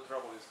all the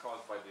trouble is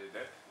caused by the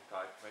identity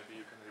type, maybe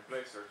you can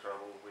replace your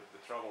trouble with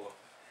the trouble of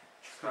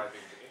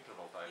describing the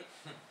interval type.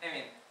 I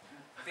mean,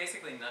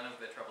 basically none of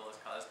the trouble is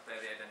caused by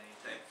the identity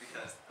type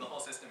because the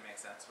whole system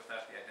makes sense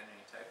without the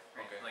identity type,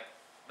 right? Okay. Like,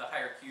 the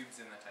higher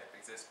cubes in the type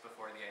exist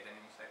before the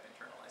identity type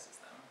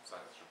internalizes them. So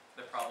That's true.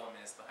 the problem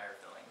is the higher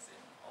fillings in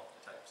all of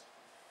the types.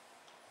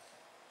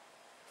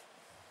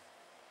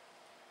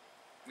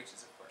 Which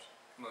is, of course,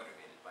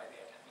 motivated by the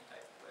identity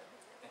type, but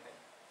I think,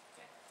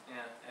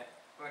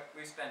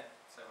 we've spent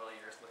several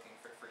years looking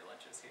for free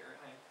lunches here,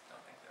 and I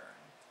don't think there are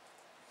any.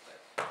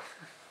 But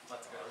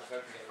let's go.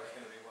 There's definitely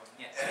going to be one.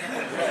 Yes.